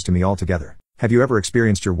saying things to me altogether. Have you ever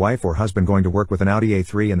experienced your wife or husband going to work with an Audi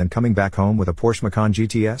A3 and then coming back home with a Porsche Macan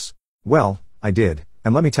GTS? Well, I did,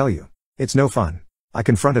 and let me tell you, it's no fun. I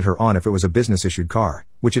confronted her on if it was a business-issued car,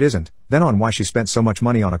 which it isn't, then on why she spent so much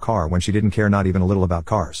money on a car when she didn't care not even a little about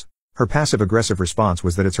cars. Her passive-aggressive response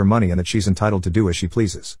was that it's her money and that she's entitled to do as she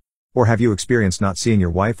pleases. Or have you experienced not seeing your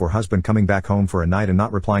wife or husband coming back home for a night and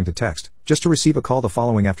not replying to text, just to receive a call the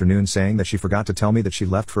following afternoon saying that she forgot to tell me that she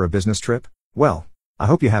left for a business trip? Well, I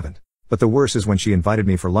hope you haven't. But the worst is when she invited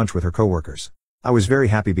me for lunch with her coworkers. I was very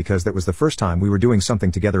happy because that was the first time we were doing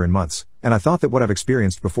something together in months, and I thought that what I've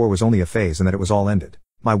experienced before was only a phase and that it was all ended.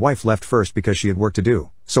 My wife left first because she had work to do,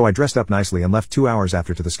 so I dressed up nicely and left 2 hours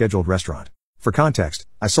after to the scheduled restaurant. For context,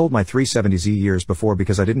 I sold my 370Z years before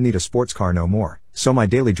because I didn't need a sports car no more, so my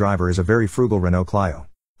daily driver is a very frugal Renault Clio.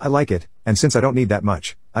 I like it, and since I don't need that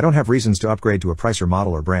much, I don't have reasons to upgrade to a pricier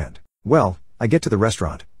model or brand. Well, I get to the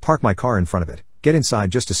restaurant, park my car in front of it, get inside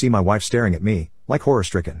just to see my wife staring at me, like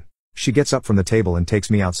horror-stricken. She gets up from the table and takes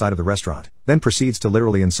me outside of the restaurant, then proceeds to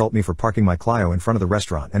literally insult me for parking my Clio in front of the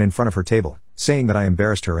restaurant and in front of her table, saying that I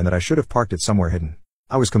embarrassed her and that I should have parked it somewhere hidden.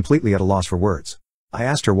 I was completely at a loss for words. I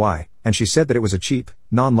asked her why, and she said that it was a cheap,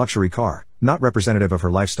 non-luxury car, not representative of her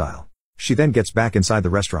lifestyle. She then gets back inside the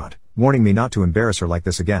restaurant, warning me not to embarrass her like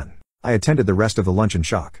this again. I attended the rest of the lunch in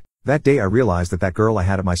shock. That day I realized that that girl I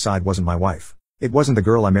had at my side wasn't my wife. It wasn't the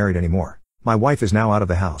girl I married anymore. My wife is now out of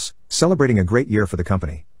the house, celebrating a great year for the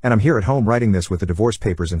company, and I'm here at home writing this with the divorce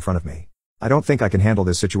papers in front of me. I don't think I can handle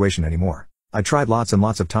this situation anymore. I tried lots and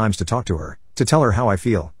lots of times to talk to her, to tell her how I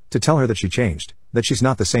feel, to tell her that she changed, that she's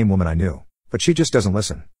not the same woman I knew. But she just doesn't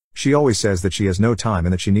listen. She always says that she has no time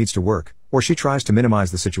and that she needs to work, or she tries to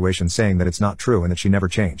minimize the situation saying that it's not true and that she never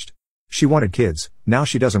changed. She wanted kids, now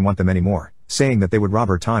she doesn't want them anymore, saying that they would rob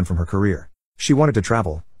her time from her career. She wanted to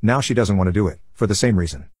travel, now she doesn't want to do it, for the same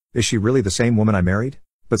reason. Is she really the same woman I married?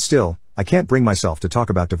 But still, I can't bring myself to talk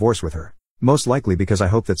about divorce with her. Most likely because I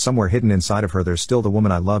hope that somewhere hidden inside of her there's still the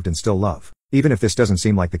woman I loved and still love, even if this doesn't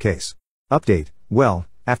seem like the case. Update: well,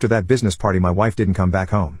 after that business party my wife didn't come back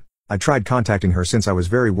home. I tried contacting her since I was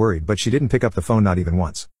very worried but she didn't pick up the phone not even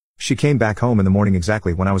once. She came back home in the morning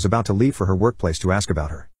exactly when I was about to leave for her workplace to ask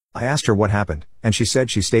about her. I asked her what happened, and she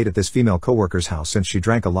said she stayed at this female coworker's house since she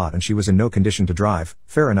drank a lot and she was in no condition to drive.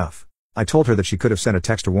 Fair enough. I told her that she could have sent a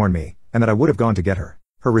text to warn me, and that I would have gone to get her.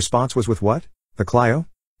 Her response was with what? The Clio?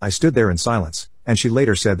 I stood there in silence, and she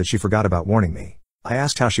later said that she forgot about warning me. I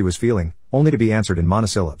asked how she was feeling, only to be answered in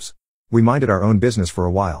monosyllabes. We minded our own business for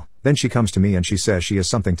a while, then she comes to me and she says she has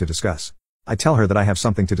something to discuss. I tell her that I have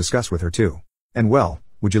something to discuss with her too. And well,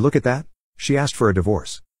 would you look at that? She asked for a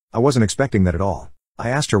divorce. I wasn't expecting that at all. I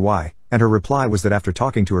asked her why, and her reply was that after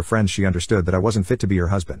talking to her friends she understood that I wasn't fit to be her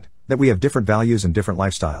husband, that we have different values and different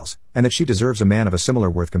lifestyles, and that she deserves a man of a similar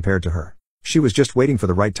worth compared to her. She was just waiting for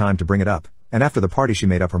the right time to bring it up, and after the party she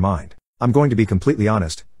made up her mind. I'm going to be completely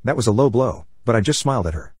honest, that was a low blow, but I just smiled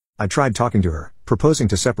at her. I tried talking to her, proposing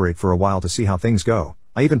to separate for a while to see how things go.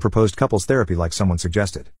 I even proposed couples therapy like someone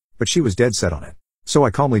suggested. But she was dead set on it. So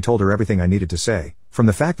I calmly told her everything I needed to say, from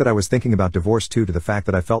the fact that I was thinking about divorce to the fact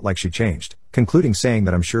that I felt like she changed, concluding saying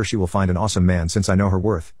that I'm sure she will find an awesome man since I know her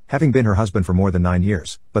worth, having been her husband for more than 9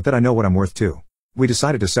 years, but that I know what I'm worth too. We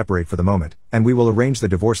decided to separate for the moment, and we will arrange the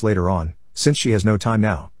divorce later on, since she has no time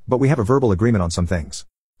now, but we have a verbal agreement on some things.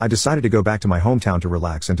 I decided to go back to my hometown to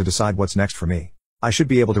relax and to decide what's next for me. I should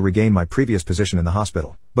be able to regain my previous position in the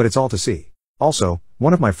hospital, but it's all to see. Also,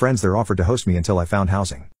 one of my friends there offered to host me until I found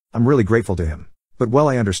housing. I'm really grateful to him. But well,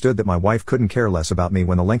 I understood that my wife couldn't care less about me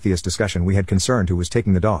when the lengthiest discussion we had concerned who was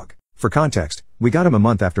taking the dog. For context, we got him a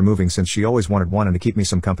month after moving since she always wanted to keep me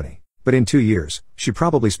some company. But in 2 years, she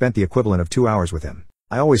probably spent the equivalent of 2 hours with him.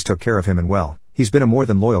 I always took care of him and well, he's been a more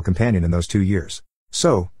than loyal companion in those 2 years.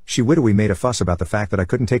 So, she widowy made a fuss about the fact that I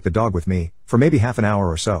couldn't take the dog with me, for maybe half an hour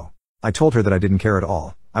or so. I told her that I didn't care at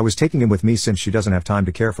all. I was taking him with me since she doesn't have time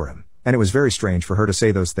to care for him. And it was very strange for her to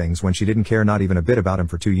say those things when she didn't care not even a bit about him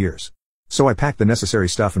for 2 years. So I packed the necessary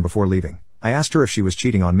stuff and before leaving, I asked her if she was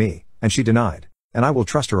cheating on me, and she denied. And I will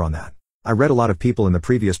trust her on that. I read a lot of people in the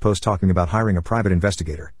previous post talking about hiring a private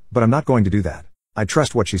investigator, but I'm not going to do that. I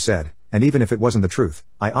trust what she said, and even if it wasn't the truth,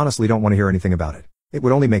 I honestly don't want to hear anything about it. It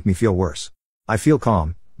would only make me feel worse. I feel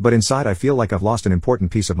calm, but inside I feel like I've lost an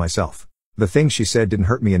important piece of myself. The things she said didn't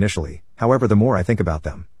hurt me initially, however the more I think about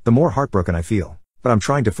them, the more heartbroken I feel. But I'm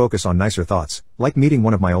trying to focus on nicer thoughts, like meeting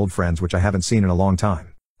one of my old friends which I haven't seen in a long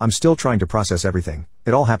time. I'm still trying to process everything,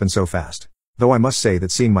 it all happened so fast. Though I must say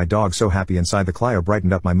that seeing my dog so happy inside the Clio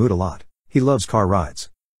brightened up my mood a lot. He loves car rides.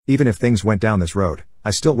 Even if things went down this road,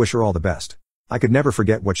 I still wish her all the best. I could never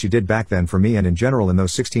forget what she did back then for me and in general in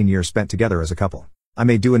those 16 years spent together as a couple. I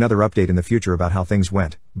may do another update in the future about how things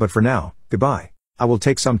went, but for now, goodbye. I will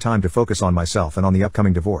take some time to focus on myself and on the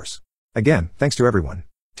upcoming divorce. Again, thanks to everyone.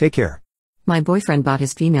 Take care. My boyfriend bought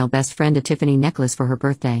his female best friend a Tiffany necklace for her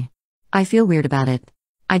birthday. I feel weird about it.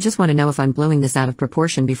 I just want to know if I'm blowing this out of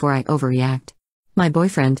proportion before I overreact. My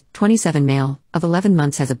boyfriend, 27 male, of 11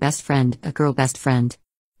 months has a best friend, a girl best friend.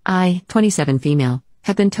 I, 27 female,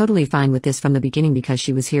 have been totally fine with this from the beginning because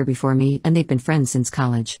she was here before me and they've been friends since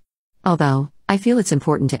college. Although, I feel it's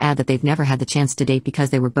important to add that they've never had the chance to date because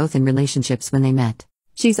they were both in relationships when they met.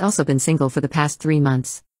 She's also been single for the past 3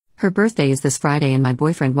 months. Her birthday is this Friday and my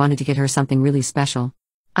boyfriend wanted to get her something really special.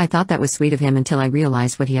 I thought that was sweet of him until I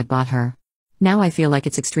realized what he had bought her. Now I feel like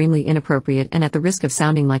it's extremely inappropriate and at the risk of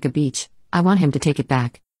sounding like a beach, I want him to take it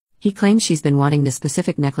back. He claims she's been wanting this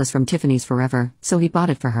specific necklace from Tiffany's forever, so he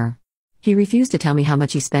bought it for her. He refused to tell me how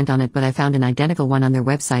much he spent on it, but I found an identical one on their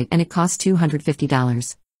website and it cost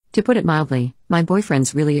 $250. To put it mildly, my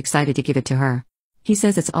boyfriend's really excited to give it to her. He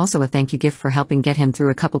says it's also a thank you gift for helping get him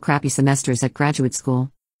through a couple crappy semesters at graduate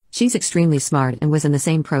school. She's extremely smart and was in the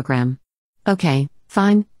same program. Okay,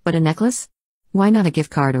 fine, but a necklace? Why not a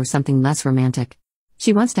gift card or something less romantic?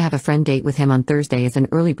 She wants to have a friend date with him on Thursday as an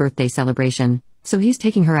early birthday celebration, so he's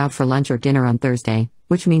taking her out for lunch or dinner on Thursday,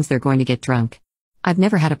 which means they're going to get drunk. I've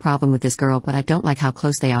never had a problem with this girl, but I don't like how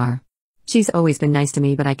close they are. She's always been nice to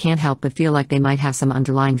me, but I can't help but feel like they might have some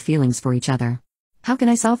underlying feelings for each other. How can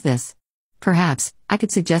I solve this? Perhaps, I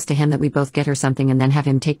could suggest to him that we both get her something and then have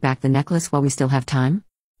him take back the necklace while we still have time?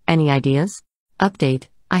 Any ideas? Update: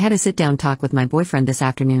 I had a sit-down talk with my boyfriend this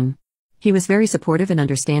afternoon. He was very supportive and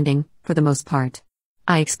understanding, for the most part.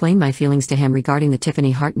 I explained my feelings to him regarding the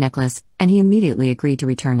Tiffany heart necklace, and he immediately agreed to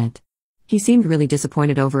return it. He seemed really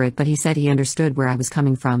disappointed over it, but he said he understood where I was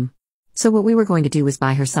coming from. So what we were going to do was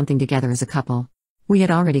buy her something together as a couple. We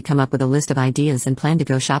had already come up with a list of ideas and planned to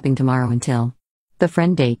go shopping tomorrow until the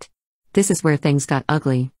friend date. This is where things got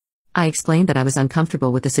ugly. I explained that I was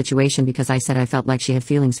uncomfortable with the situation because I said I felt like she had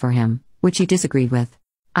feelings for him, which he disagreed with.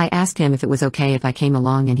 I asked him if it was okay if I came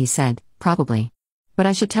along and he said, probably. But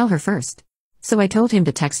I should tell her first. So I told him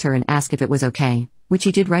to text her and ask if it was okay, which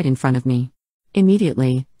he did right in front of me.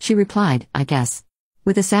 Immediately, she replied, I guess.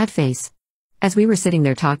 With a sad face. As we were sitting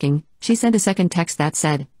there talking, she sent a second text that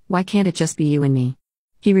said, why can't it just be you and me?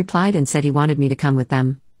 He replied and said he wanted me to come with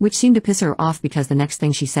them, which seemed to piss her off because the next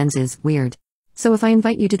thing she sends is, weird. So if I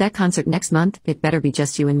invite you to that concert next month, it better be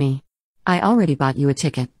just you and me. I already bought you a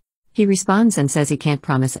ticket. He responds and says he can't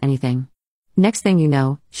promise anything. Next thing you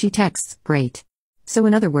know, she texts, great. So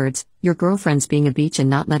in other words, your girlfriend's being a beach and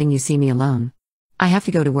not letting you see me alone. I have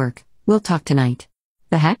to go to work, we'll talk tonight.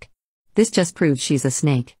 The heck? This just proves she's a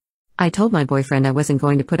snake. I told my boyfriend I wasn't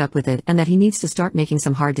going to put up with it and that he needs to start making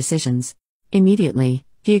some hard decisions. Immediately,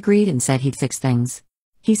 he agreed and said he'd fix things.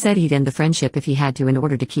 He said he'd end the friendship if he had to in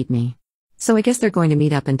order to keep me. So I guess they're going to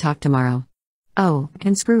meet up and talk tomorrow. Oh,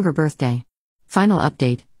 and screw her birthday. Final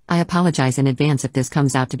update: I apologize in advance if this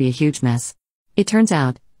comes out to be a huge mess. It turns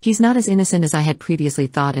out, he's not as innocent as I had previously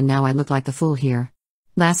thought, and now I look like the fool here.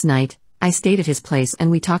 Last night, I stayed at his place and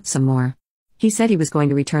we talked some more. He said he was going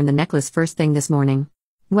to return the necklace first thing this morning.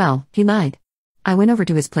 Well, he lied. I went over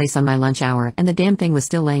to his place on my lunch hour and the damn thing was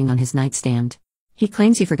still laying on his nightstand. He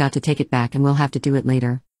claims he forgot to take it back and will have to do it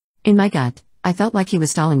later. In my gut, I felt like he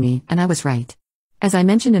was stalling me, and I was right. As I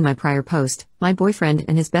mentioned in my prior post, my boyfriend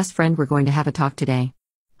and his best friend were going to have a talk today.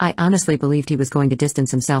 I honestly believed he was going to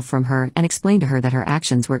distance himself from her and explain to her that her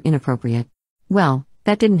actions were inappropriate. Well,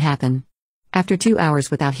 that didn't happen. After 2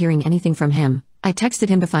 hours without hearing anything from him, I texted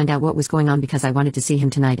him to find out what was going on because I wanted to see him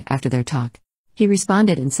tonight after their talk. He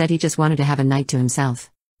responded and said he just wanted to have a night to himself.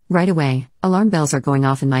 Right away, alarm bells are going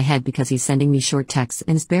off in my head because he's sending me short texts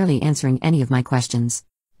and is barely answering any of my questions.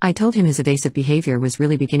 I told him his evasive behavior was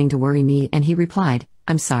really beginning to worry me, and he replied,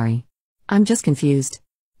 "I'm sorry. I'm just confused."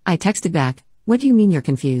 I texted back, "What do you mean you're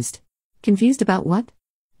confused? Confused about what?"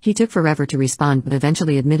 He took forever to respond but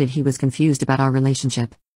eventually admitted he was confused about our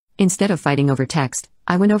relationship. Instead of fighting over text,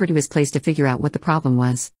 I went over to his place to figure out what the problem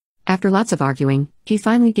was. After lots of arguing, he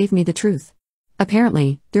finally gave me the truth.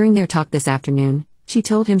 Apparently, during their talk this afternoon, she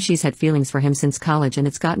told him she's had feelings for him since college and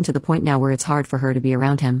it's gotten to the point now where it's hard for her to be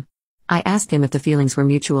around him. I asked him if the feelings were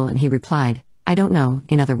mutual and he replied, "I don't know,"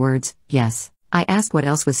 in other words, yes. I asked what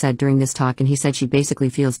else was said during this talk and he said she basically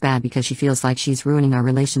feels bad because she feels like she's ruining our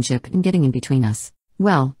relationship and getting in between us.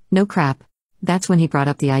 Well, no crap. That's when he brought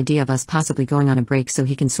up the idea of us possibly going on a break so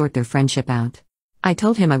he can sort their friendship out. I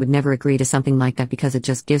told him I would never agree to something like that because it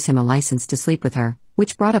just gives him a license to sleep with her,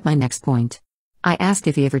 which brought up my next point. I asked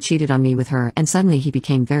if he ever cheated on me with her and suddenly he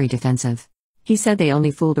became very defensive. He said they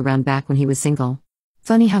only fooled around back when he was single.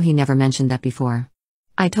 Funny how he never mentioned that before.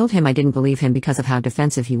 I told him I didn't believe him because of how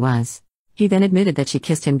defensive he was. He then admitted that she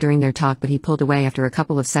kissed him during their talk but he pulled away after a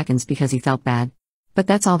couple of seconds because he felt bad. But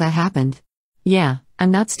that's all that happened. Yeah, I'm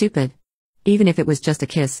not stupid. Even if it was just a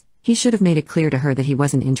kiss, he should have made it clear to her that he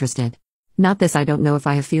wasn't interested. Not this "I don't know if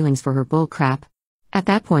I have feelings for her" bull crap. At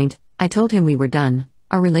that point, I told him we were done,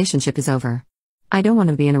 our relationship is over. I don't want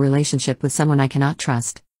to be in a relationship with someone I cannot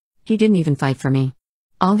trust. He didn't even fight for me.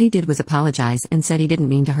 All he did was apologize and said he didn't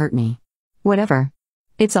mean to hurt me. Whatever.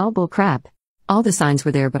 It's all bull crap. All the signs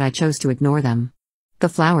were there but I chose to ignore them. The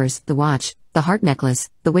flowers, the watch, the heart necklace,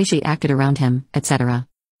 the way she acted around him, etc.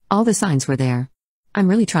 All the signs were there. I'm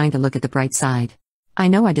really trying to look at the bright side. I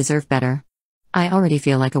know I deserve better. I already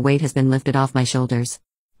feel like a weight has been lifted off my shoulders.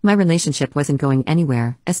 My relationship wasn't going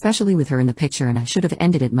anywhere, especially with her in the picture, and I should have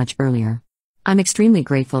ended it much earlier. I'm extremely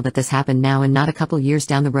grateful that this happened now and not a couple years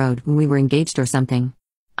down the road when we were engaged or something.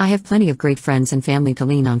 I have plenty of great friends and family to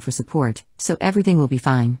lean on for support, so everything will be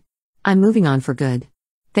fine. I'm moving on for good.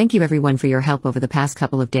 Thank you everyone for your help over the past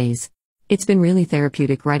couple of days. It's been really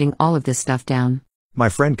therapeutic writing all of this stuff down. My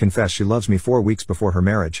friend confessed she loves me 4 weeks before her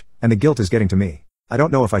marriage, and the guilt is getting to me. I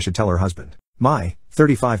don't know if I should tell her husband. My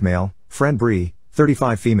 35 male friend Bree,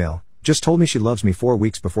 35 female, just told me she loves me 4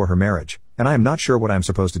 weeks before her marriage, and I am not sure what I am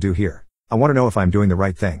supposed to do here. I want to know if I am doing the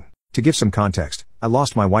right thing. To give some context, I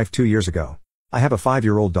lost my wife 2 years ago. I have a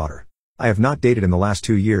 5-year-old daughter. I have not dated in the last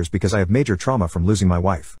 2 years because I have major trauma from losing my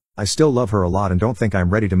wife. I still love her a lot and don't think I am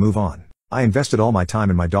ready to move on. I invested all my time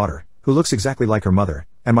in my daughter, who looks exactly like her mother,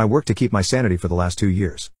 and my work to keep my sanity for the last 2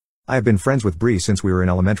 years. I have been friends with Bree since we were in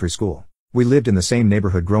elementary school. We lived in the same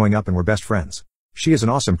neighborhood growing up and were best friends. She is an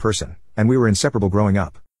awesome person, and we were inseparable growing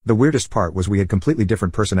up. The weirdest part was we had completely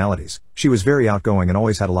different personalities. She was very outgoing and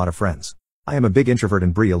always had a lot of friends. I am a big introvert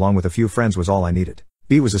and Bree along with a few friends was all I needed.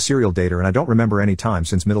 Bee was a serial dater and I don't remember any time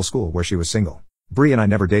since middle school where she was single. Bree and I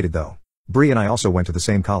never dated though. Bree and I also went to the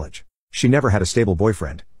same college. She never had a stable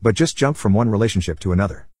boyfriend, but just jumped from one relationship to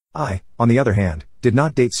another. I, on the other hand, did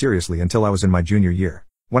not date seriously until I was in my junior year.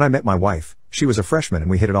 When I met my wife, she was a freshman and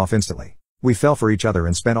we hit it off instantly. We fell for each other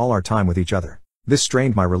and spent all our time with each other. This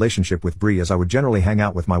strained my relationship with Bree as I would generally hang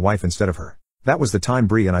out with my wife instead of her. That was the time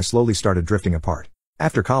Bree and I slowly started drifting apart.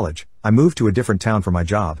 After college, I moved to a different town for my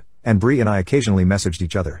job, and Bree and I occasionally messaged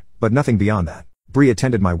each other, but nothing beyond that. Bree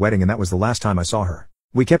attended my wedding and that was the last time I saw her.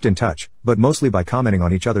 We kept in touch, but mostly by commenting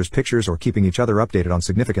on each other's pictures or keeping each other updated on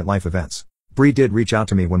significant life events. Bree did reach out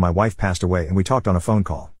to me when my wife passed away and we talked on a phone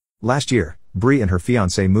call. Last year, Bree and her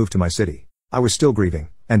fiancé moved to my city. I was still grieving,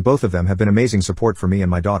 and both of them have been amazing support for me and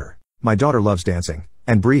my daughter. My daughter loves dancing,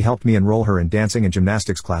 and Bree helped me enroll her in dancing and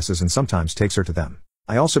gymnastics classes and sometimes takes her to them.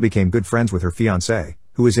 I also became good friends with her fiancé,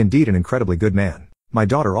 who is indeed an incredibly good man. My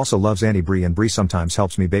daughter also loves Auntie Bree and Bree sometimes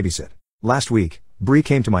helps me babysit. Last week, Bree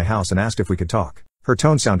came to my house and asked if we could talk. Her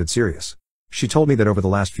tone sounded serious. She told me that over the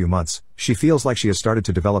last few months, she feels like she has started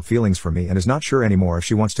to develop feelings for me and is not sure anymore if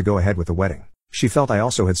she wants to go ahead with the wedding. She felt I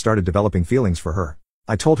also had started developing feelings for her.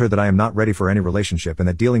 I told her that I am not ready for any relationship and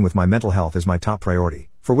that dealing with my mental health is my top priority,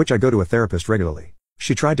 for which I go to a therapist regularly.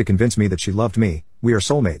 She tried to convince me that she loved me, we are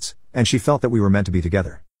soulmates, and she felt that we were meant to be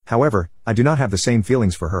together. However, I do not have the same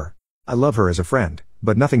feelings for her. I love her as a friend,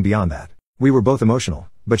 but nothing beyond that. We were both emotional,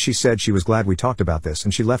 but she said she was glad we talked about this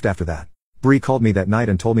and she left after that. Bree called me that night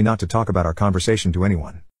and told me not to talk about our conversation to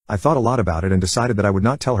anyone. I thought a lot about it and decided that I would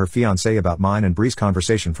not tell her fiancé about mine and Bree's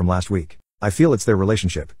conversation from last week. I feel it's their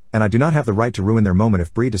relationship, and I do not have the right to ruin their moment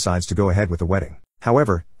if Bree decides to go ahead with the wedding.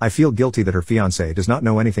 However, I feel guilty that her fiancé does not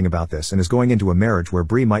know anything about this and is going into a marriage where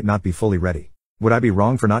Bree might not be fully ready. Would I be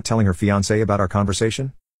wrong for not telling her fiancé about our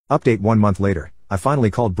conversation? Update 1 month later, I finally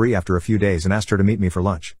called Bree after a few days and asked her to meet me for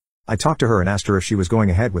lunch. I talked to her and asked her if she was going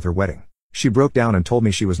ahead with her wedding. She broke down and told me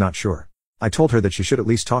she was not sure. I told her that she should at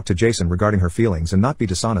least talk to Jason regarding her feelings and not be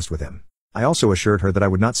dishonest with him. I also assured her that I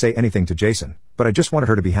would not say anything to Jason, but I just wanted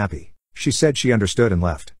her to be happy. She said she understood and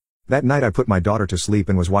left. That night I put my daughter to sleep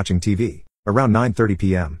and was watching TV. Around 9:30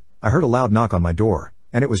 p.m., I heard a loud knock on my door,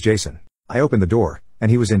 and it was Jason. I opened the door,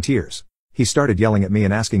 and he was in tears. He started yelling at me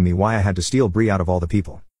and asking me why I had to steal Bree out of all the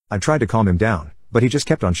people. I tried to calm him down, but he just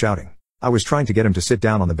kept on shouting. I was trying to get him to sit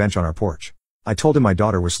down on the bench on our porch. I told him my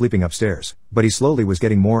daughter was sleeping upstairs, but he slowly was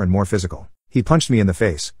getting more and more physical. He punched me in the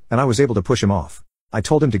face, and I was able to push him off. I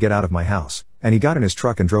told him to get out of my house, and he got in his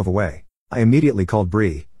truck and drove away. I immediately called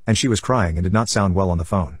Bree, and she was crying and did not sound well on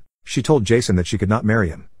the phone. She told Jason that she could not marry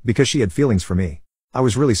him, because she had feelings for me. I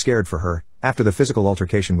was really scared for her, after the physical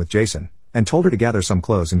altercation with Jason, and told her to gather some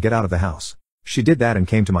clothes and get out of the house. She did that and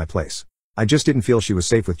came to my place. I just didn't feel she was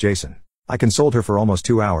safe with Jason. I consoled her for almost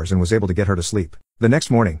 2 hours and was able to get her to sleep. The next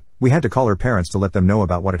morning, we had to call her parents to let them know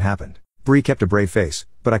about what had happened. Bree kept a brave face,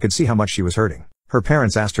 but I could see how much she was hurting. Her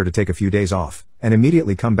parents asked her to take a few days off, and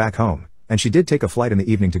immediately come back home, and she did take a flight in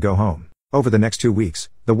the evening to go home. Over the next 2 weeks,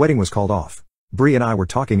 the wedding was called off. Bree and I were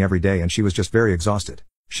talking every day and she was just very exhausted.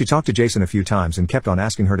 She talked to Jason a few times and kept on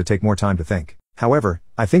asking her to take more time to think. However,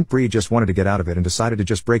 I think Bree just wanted to get out of it and decided to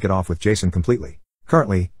just break it off with Jason completely.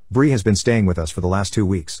 Currently, Bree has been staying with us for the last 2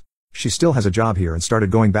 weeks. She still has a job here and started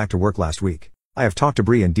going back to work last week. I have talked to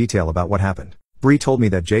Bree in detail about what happened. Bree told me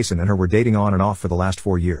that Jason and her were dating on and off for the last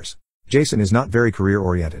 4 years. Jason is not very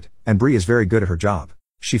career-oriented, and Bree is very good at her job.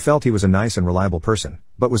 She felt he was a nice and reliable person,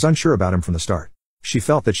 but was unsure about him from the start. She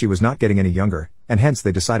felt that she was not getting any younger, and hence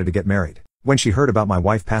they decided to get married. When she heard about my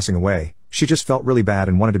wife passing away, she just felt really bad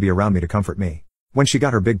and wanted to be around me to comfort me. When she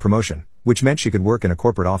got her big promotion, which meant she could work in a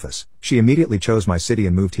corporate office, she immediately chose my city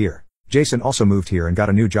and moved here. Jason also moved here and got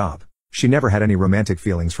a new job. She never had any romantic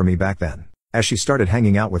feelings for me back then. As she started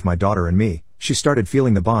hanging out with my daughter and me, she started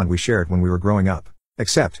feeling the bond we shared when we were growing up.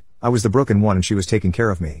 Except, I was the broken one and she was taking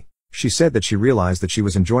care of me. She said that she realized that she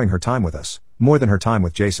was enjoying her time with us, more than her time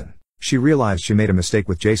with Jason. She realized she made a mistake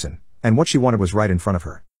with Jason, and what she wanted was right in front of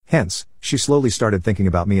her. Hence, she slowly started thinking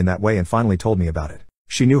about me in that way and finally told me about it.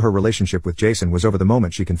 She knew her relationship with Jason was over the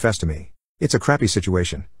moment she confessed to me. It's a crappy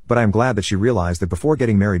situation, but I am glad that she realized that before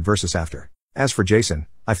getting married versus after. As for Jason,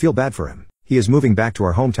 I feel bad for him. He is moving back to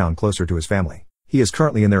our hometown closer to his family. He is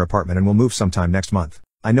currently in their apartment and will move sometime next month.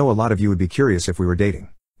 I know a lot of you would be curious if we were dating.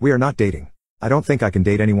 We are not dating. I don't think I can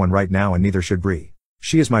date anyone right now and neither should Bree.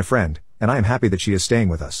 She is my friend, and I am happy that she is staying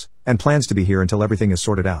with us, and plans to be here until everything is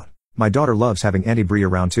sorted out. My daughter loves having Auntie Bree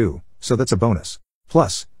around too, so that's a bonus.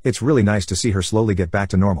 Plus, it's really nice to see her slowly get back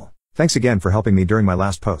to normal. Thanks again for helping me during my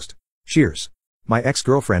last post. Cheers. My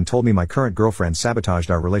ex-girlfriend told me my current girlfriend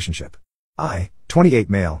sabotaged our relationship. I, 28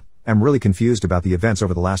 male, am really confused about the events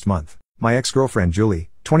over the last month. My ex-girlfriend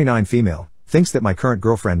Julie, 29 female, thinks that my current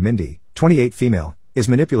girlfriend Mindy, 28 female, is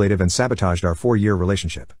manipulative and sabotaged our 4-year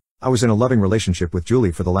relationship. I was in a loving relationship with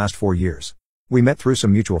Julie for the last 4 years. We met through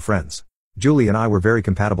some mutual friends. Julie and I were very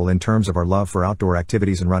compatible in terms of our love for outdoor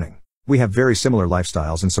activities and running. We have very similar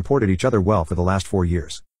lifestyles and supported each other well for the last 4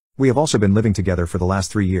 years. We have also been living together for the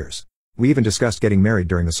last 3 years. We even discussed getting married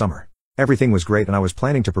during the summer. Everything was great and I was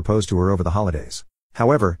planning to propose to her over the holidays.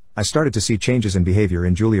 However, I started to see changes in behavior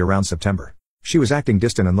in Julie around September. She was acting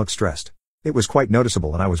distant and looked stressed. It was quite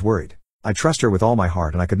noticeable and I was worried. I trust her with all my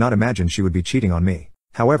heart and I could not imagine she would be cheating on me.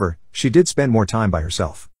 However, she did spend more time by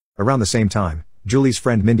herself. Around the same time, Julie's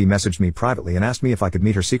friend Mindy messaged me privately and asked me if I could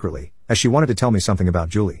meet her secretly, as she wanted to tell me something about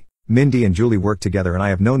Julie. Mindy and Julie worked together and I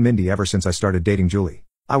have known Mindy ever since I started dating Julie.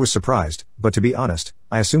 I was surprised, but to be honest,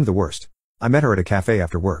 I assumed the worst. I met her at a cafe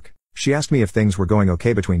after work. She asked me if things were going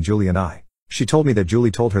okay between Julie and I. She told me that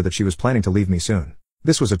Julie told her that she was planning to leave me soon.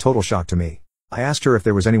 This was a total shock to me. I asked her if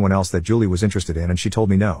there was anyone else that Julie was interested in and she told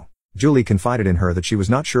me no. Julie confided in her that she was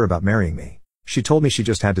not sure about marrying me. She told me she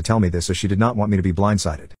just had to tell me this as she did not want me to be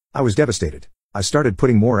blindsided. I was devastated. I started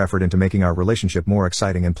putting more effort into making our relationship more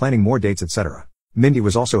exciting and planning more dates, etc. Mindy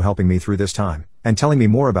was also helping me through this time, and telling me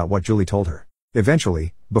more about what Julie told her.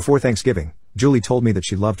 Eventually, before Thanksgiving, Julie told me that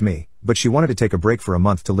she loved me, but she wanted to take a break for a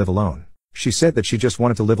month to live alone. She said that she just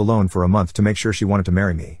wanted to live alone for a month to make sure she wanted to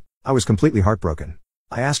marry me. I was completely heartbroken.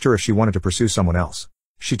 I asked her if she wanted to pursue someone else.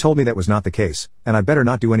 She told me that was not the case, and I better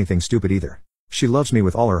not do anything stupid either. She loves me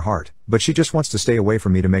with all her heart, but she just wants to stay away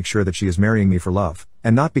from me to make sure that she is marrying me for love,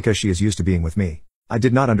 and not because she is used to being with me. I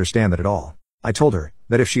did not understand that at all. I told her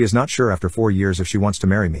that if she is not sure after 4 years if she wants to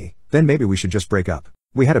marry me, then maybe we should just break up.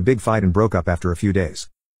 We had a big fight and broke up after a few days.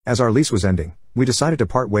 As our lease was ending, we decided to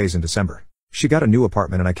part ways in December. She got a new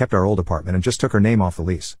apartment and I kept our old apartment and just took her name off the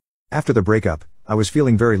lease. After the breakup, I was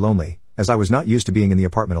feeling very lonely, as I was not used to being in the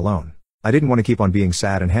apartment alone. I didn't want to keep on being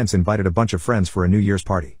sad and hence invited a bunch of friends for a New Year's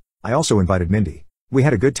party. I also invited Mindy. We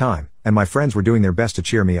had a good time, and my friends were doing their best to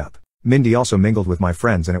cheer me up. Mindy also mingled with my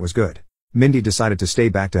friends and it was good. Mindy decided to stay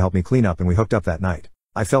back to help me clean up and we hooked up that night.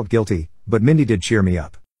 I felt guilty, but Mindy did cheer me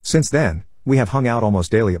up. Since then, we have hung out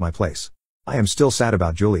almost daily at my place. I am still sad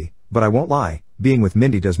about Julie, but I won't lie, being with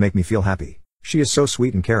Mindy does make me feel happy. She is so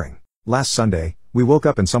sweet and caring. Last Sunday, we woke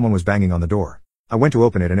up and someone was banging on the door. I went to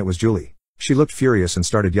open it and it was Julie. She looked furious and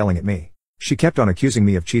started yelling at me. She kept on accusing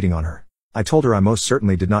me of cheating on her. I told her I most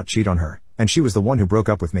certainly did not cheat on her, and she was the one who broke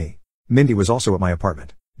up with me. Mindy was also at my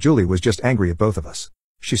apartment. Julie was just angry at both of us.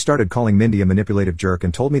 She started calling Mindy a manipulative jerk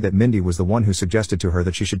and told me that Mindy was the one who suggested to her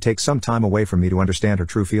that she should take some time away from me to understand her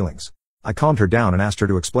true feelings. I calmed her down and asked her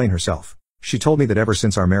to explain herself. She told me that ever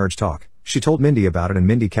since our marriage talk, she told Mindy about it and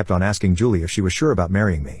Mindy kept on asking Julie if she was sure about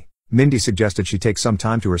marrying me. Mindy suggested she take some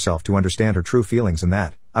time to herself to understand her true feelings and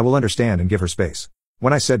that I will understand and give her space.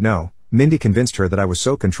 When I said no, Mindy convinced her that I was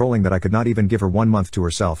so controlling that I could not even give her 1 month to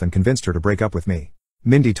herself and convinced her to break up with me.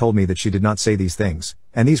 Mindy told me that she did not say these things,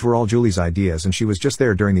 and these were all Julie's ideas and she was just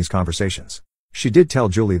there during these conversations. She did tell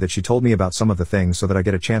Julie that she told me about some of the things so that I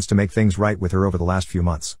get a chance to make things right with her over the last few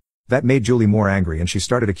months. That made Julie more angry and she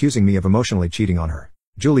started accusing me of emotionally cheating on her.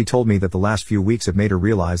 Julie told me that the last few weeks have made her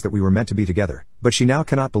realize that we were meant to be together, but she now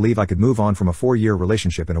cannot believe I could move on from a 4-year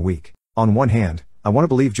relationship in a week. On one hand, I want to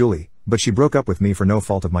believe Julie, but she broke up with me for no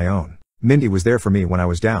fault of my own. Mindy was there for me when I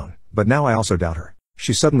was down, but now I also doubt her.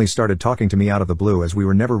 She suddenly started talking to me out of the blue as we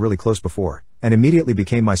were never really close before, and immediately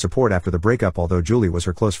became my support after the breakup although Julie was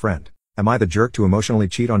her close friend. Am I the jerk to emotionally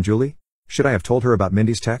cheat on Julie? Should I have told her about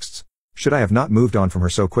Mindy's texts? Should I have not moved on from her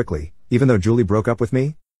so quickly, even though Julie broke up with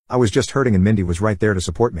me? I was just hurting and Mindy was right there to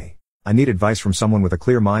support me. I need advice from someone with a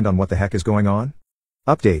clear mind on what the heck is going on.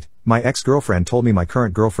 Update: my ex-girlfriend told me my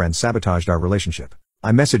current girlfriend sabotaged our relationship.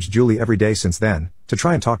 I messaged Julie every day since then, to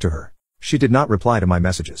try and talk to her. She did not reply to my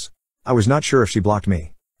messages. I was not sure if she blocked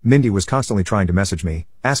me. Mindy was constantly trying to message me,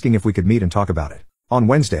 asking if we could meet and talk about it. On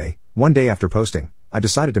Wednesday, one day after posting, I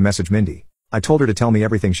decided to message Mindy. I told her to tell me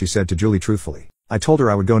everything she said to Julie truthfully. I told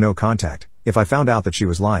her I would go no contact, if I found out that she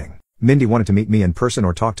was lying. Mindy wanted to meet me in person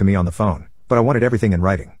or talk to me on the phone, but I wanted everything in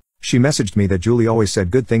writing. She messaged me that Julie always said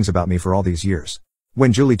good things about me for all these years.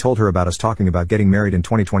 When Julie told her about us talking about getting married in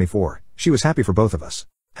 2024, she was happy for both of us.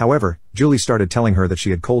 However, Julie started telling her that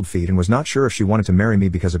she had cold feet and was not sure if she wanted to marry me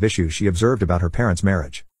because of issues she observed about her parents'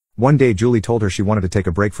 marriage. One day Julie told her she wanted to take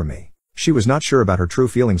a break from me. She was not sure about her true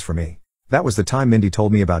feelings for me. That was the time Mindy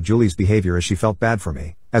told me about Julie's behavior as she felt bad for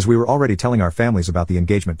me, as we were already telling our families about the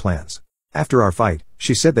engagement plans. After our fight,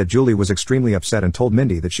 she said that Julie was extremely upset and told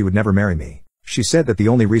Mindy that she would never marry me. She said that the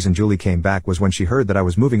only reason Julie came back was when she heard that I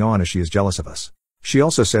was moving on as she is jealous of us. She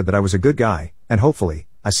also said that I was a good guy, and hopefully,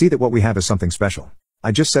 I see that what we have is something special.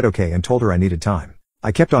 I just said okay and told her I needed time.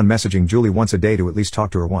 I kept on messaging Julie once a day to at least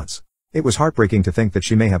talk to her once. It was heartbreaking to think that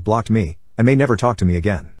she may have blocked me, and may never talk to me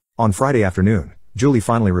again. On Friday afternoon, Julie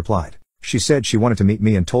finally replied. She said she wanted to meet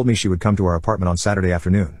me and told me she would come to our apartment on Saturday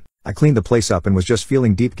afternoon. I cleaned the place up and was just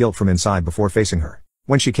feeling deep guilt from inside before facing her.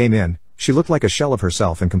 When she came in, she looked like a shell of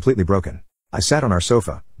herself and completely broken. I sat on our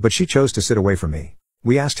sofa, but she chose to sit away from me.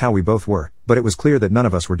 We asked how we both were, but it was clear that none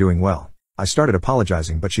of us were doing well. I started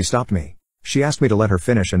apologizing but she stopped me. She asked me to let her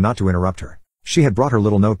finish and not to interrupt her. She had brought her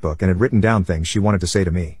little notebook and had written down things she wanted to say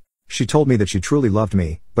to me. She told me that she truly loved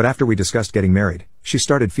me, but after we discussed getting married, she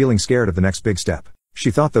started feeling scared of the next big step. She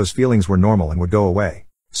thought those feelings were normal and would go away.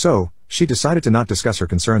 So, she decided to not discuss her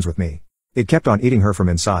concerns with me. It kept on eating her from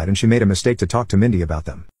inside and she made a mistake to talk to Mindy about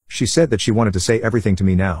them. She said that she wanted to say everything to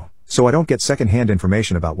me now, so I don't get second-hand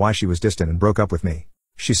information about why she was distant and broke up with me.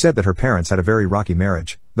 She said that her parents had a very rocky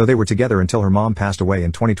marriage, though they were together until her mom passed away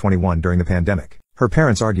in 2021 during the pandemic. Her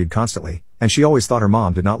parents argued constantly, and she always thought her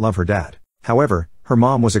mom did not love her dad. However, her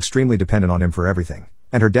mom was extremely dependent on him for everything,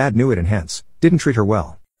 and her dad knew it and hence, didn't treat her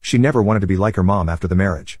well. She never wanted to be like her mom after the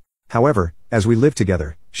marriage. However, as we lived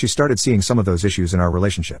together, she started seeing some of those issues in our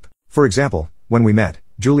relationship. For example, when we met,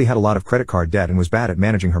 Julie had a lot of credit card debt and was bad at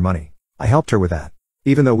managing her money. I helped her with that.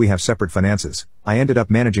 Even though we have separate finances, I ended up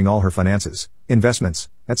managing all her finances, investments,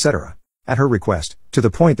 etc. At her request, to the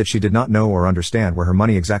point that she did not know or understand where her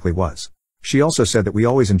money exactly was. She also said that we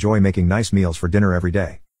always enjoy making nice meals for dinner every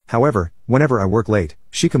day. However, whenever I work late,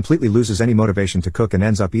 she completely loses any motivation to cook and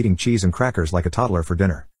ends up eating cheese and crackers like a toddler for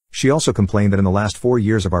dinner. She also complained that in the last 4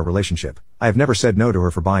 years of our relationship, I have never said no to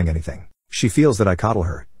her for buying anything. She feels that I coddle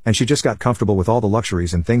her, and she just got comfortable with all the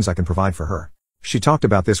luxuries and things I can provide for her. She talked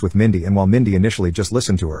about this with Mindy, and while Mindy initially just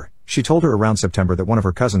listened to her, she told her around September that one of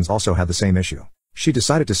her cousins also had the same issue. She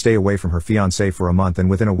decided to stay away from her fiancé for a month, and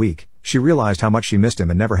within a week, she realized how much she missed him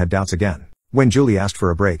and never had doubts again. When Julie asked for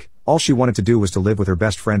a break, all she wanted to do was to live with her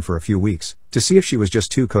best friend for a few weeks, to see if she was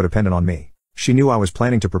just too codependent on me. She knew I was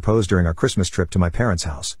planning to propose during our Christmas trip to my parents'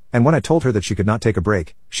 house, and when I told her that she could not take a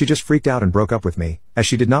break, she just freaked out and broke up with me, as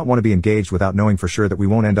she did not want to be engaged without knowing for sure that we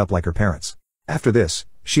won't end up like her parents. After this,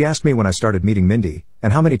 she asked me when I started meeting Mindy,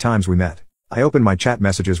 and how many times we met. I opened my chat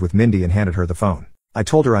messages with Mindy and handed her the phone. I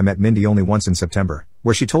told her I met Mindy only once in September,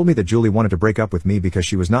 where she told me that Julie wanted to break up with me because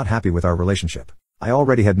she was not happy with our relationship. I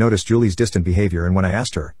already had noticed Julie's distant behavior, and when I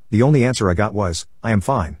asked her, the only answer I got was, "I am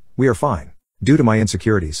fine, we are fine." Due to my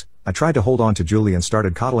insecurities, I tried to hold on to Julie and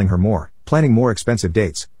started coddling her more, planning more expensive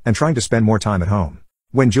dates, and trying to spend more time at home.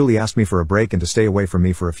 When Julie asked me for a break and to stay away from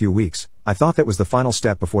me for a few weeks, I thought that was the final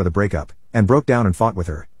step before the breakup, and broke down and fought with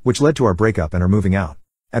her, which led to our breakup and her moving out.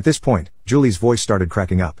 At this point, Julie's voice started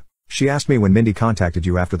cracking up. She asked me when Mindy contacted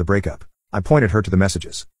you after the breakup. I pointed her to the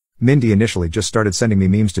messages. Mindy initially just started sending me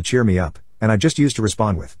memes to cheer me up, and I just used to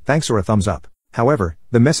respond with thanks or a thumbs up. However,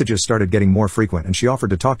 the messages started getting more frequent, and she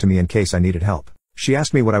offered to talk to me in case I needed help. She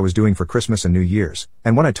asked me what I was doing for Christmas and New Year's,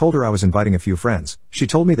 and when I told her I was inviting a few friends, she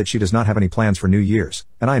told me that she does not have any plans for New Year's,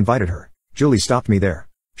 and I invited her. Julie stopped me there.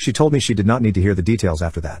 She told me she did not need to hear the details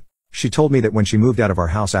after that. She told me that when she moved out of our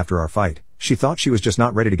house after our fight, she thought she was just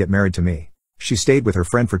not ready to get married to me. She stayed with her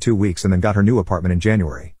friend for 2 weeks and then got her new apartment in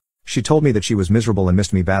January. She told me that she was miserable and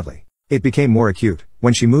missed me badly. It became more acute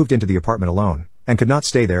when she moved into the apartment alone, and could not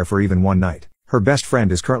stay there for even one night. Her best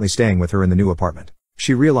friend is currently staying with her in the new apartment.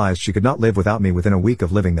 She realized she could not live without me within a week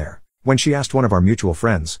of living there. When she asked one of our mutual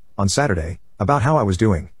friends, on Saturday, about how I was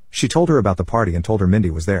doing, she told her about the party and told her Mindy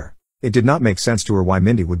was there. It did not make sense to her why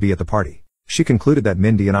Mindy would be at the party. She concluded that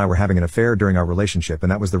Mindy and I were having an affair during our relationship,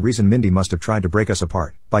 and that was the reason Mindy must have tried to break us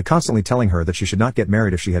apart, by constantly telling her that she should not get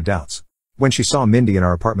married if she had doubts. When she saw Mindy in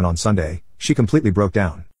our apartment on Sunday, she completely broke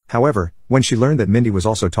down. However, when she learned that Mindy was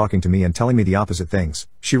also talking to me and telling me the opposite things,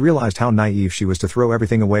 she realized how naive she was to throw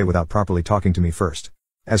everything away without properly talking to me first.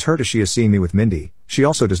 As hurt as she is seeing me with Mindy, she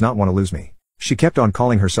also does not want to lose me. She kept on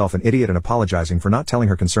calling herself an idiot and apologizing for not telling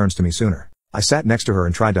her concerns to me sooner. I sat next to her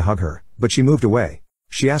and tried to hug her, but she moved away.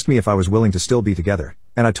 She asked me if I was willing to still be together,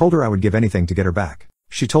 and I told her I would give anything to get her back.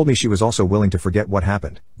 She told me she was also willing to forget what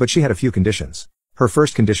happened, but she had a few conditions. Her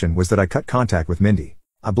first condition was that I cut contact with Mindy.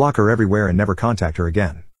 I block her everywhere and never contact her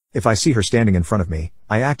again. If I see her standing in front of me,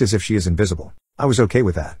 I act as if she is invisible. I was okay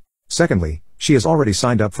with that. Secondly, she has already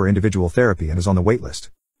signed up for individual therapy and is on the wait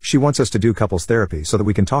list. She wants us to do couples therapy so that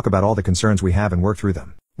we can talk about all the concerns we have and work through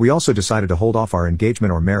them. We also decided to hold off our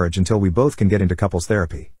engagement or marriage until we both can get into couples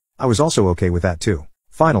therapy. I was also okay with that too.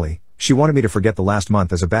 Finally, she wanted me to forget the last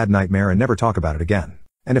month as a bad nightmare and never talk about it again.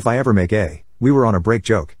 And if I ever make we were on a break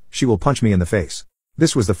joke, she will punch me in the face.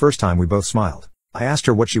 This was the first time we both smiled. I asked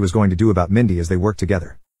her what she was going to do about Mindy as they worked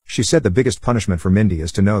together. She said the biggest punishment for Mindy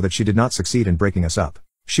is to know that she did not succeed in breaking us up.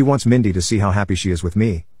 She wants Mindy to see how happy she is with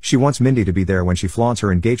me. She wants Mindy to be there when she flaunts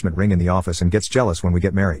her engagement ring in the office and gets jealous when we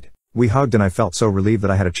get married. We hugged and I felt so relieved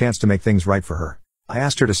that I had a chance to make things right for her. I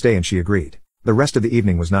asked her to stay and she agreed. The rest of the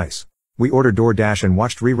evening was nice. We ordered DoorDash and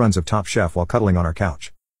watched reruns of Top Chef while cuddling on our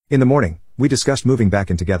couch. In the morning, we discussed moving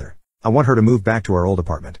back in together. I want her to move back to our old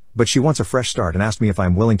apartment, but she wants a fresh start and asked me if I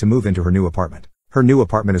am willing to move into her new apartment. Her new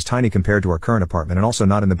apartment is tiny compared to our current apartment and also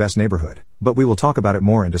not in the best neighborhood, but we will talk about it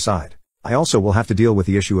more and decide. I also will have to deal with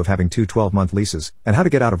the issue of having 2 12-month leases, and how to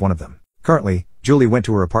get out of one of them. Currently, Julie went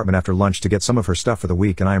to her apartment after lunch to get some of her stuff for the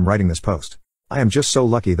week, and I am writing this post. I am just so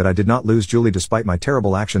lucky that I did not lose Julie despite my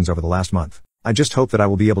terrible actions over the last month. I just hope that I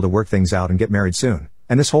will be able to work things out and get married soon,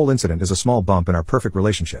 and this whole incident is a small bump in our perfect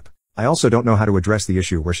relationship. I also don't know how to address the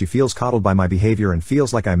issue where she feels coddled by my behavior and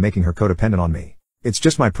feels like I'm making her codependent on me. It's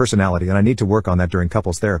just my personality and I need to work on that during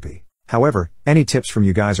couples therapy. However, any tips from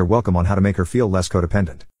you guys are welcome on how to make her feel less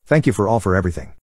codependent. Thank you for everything.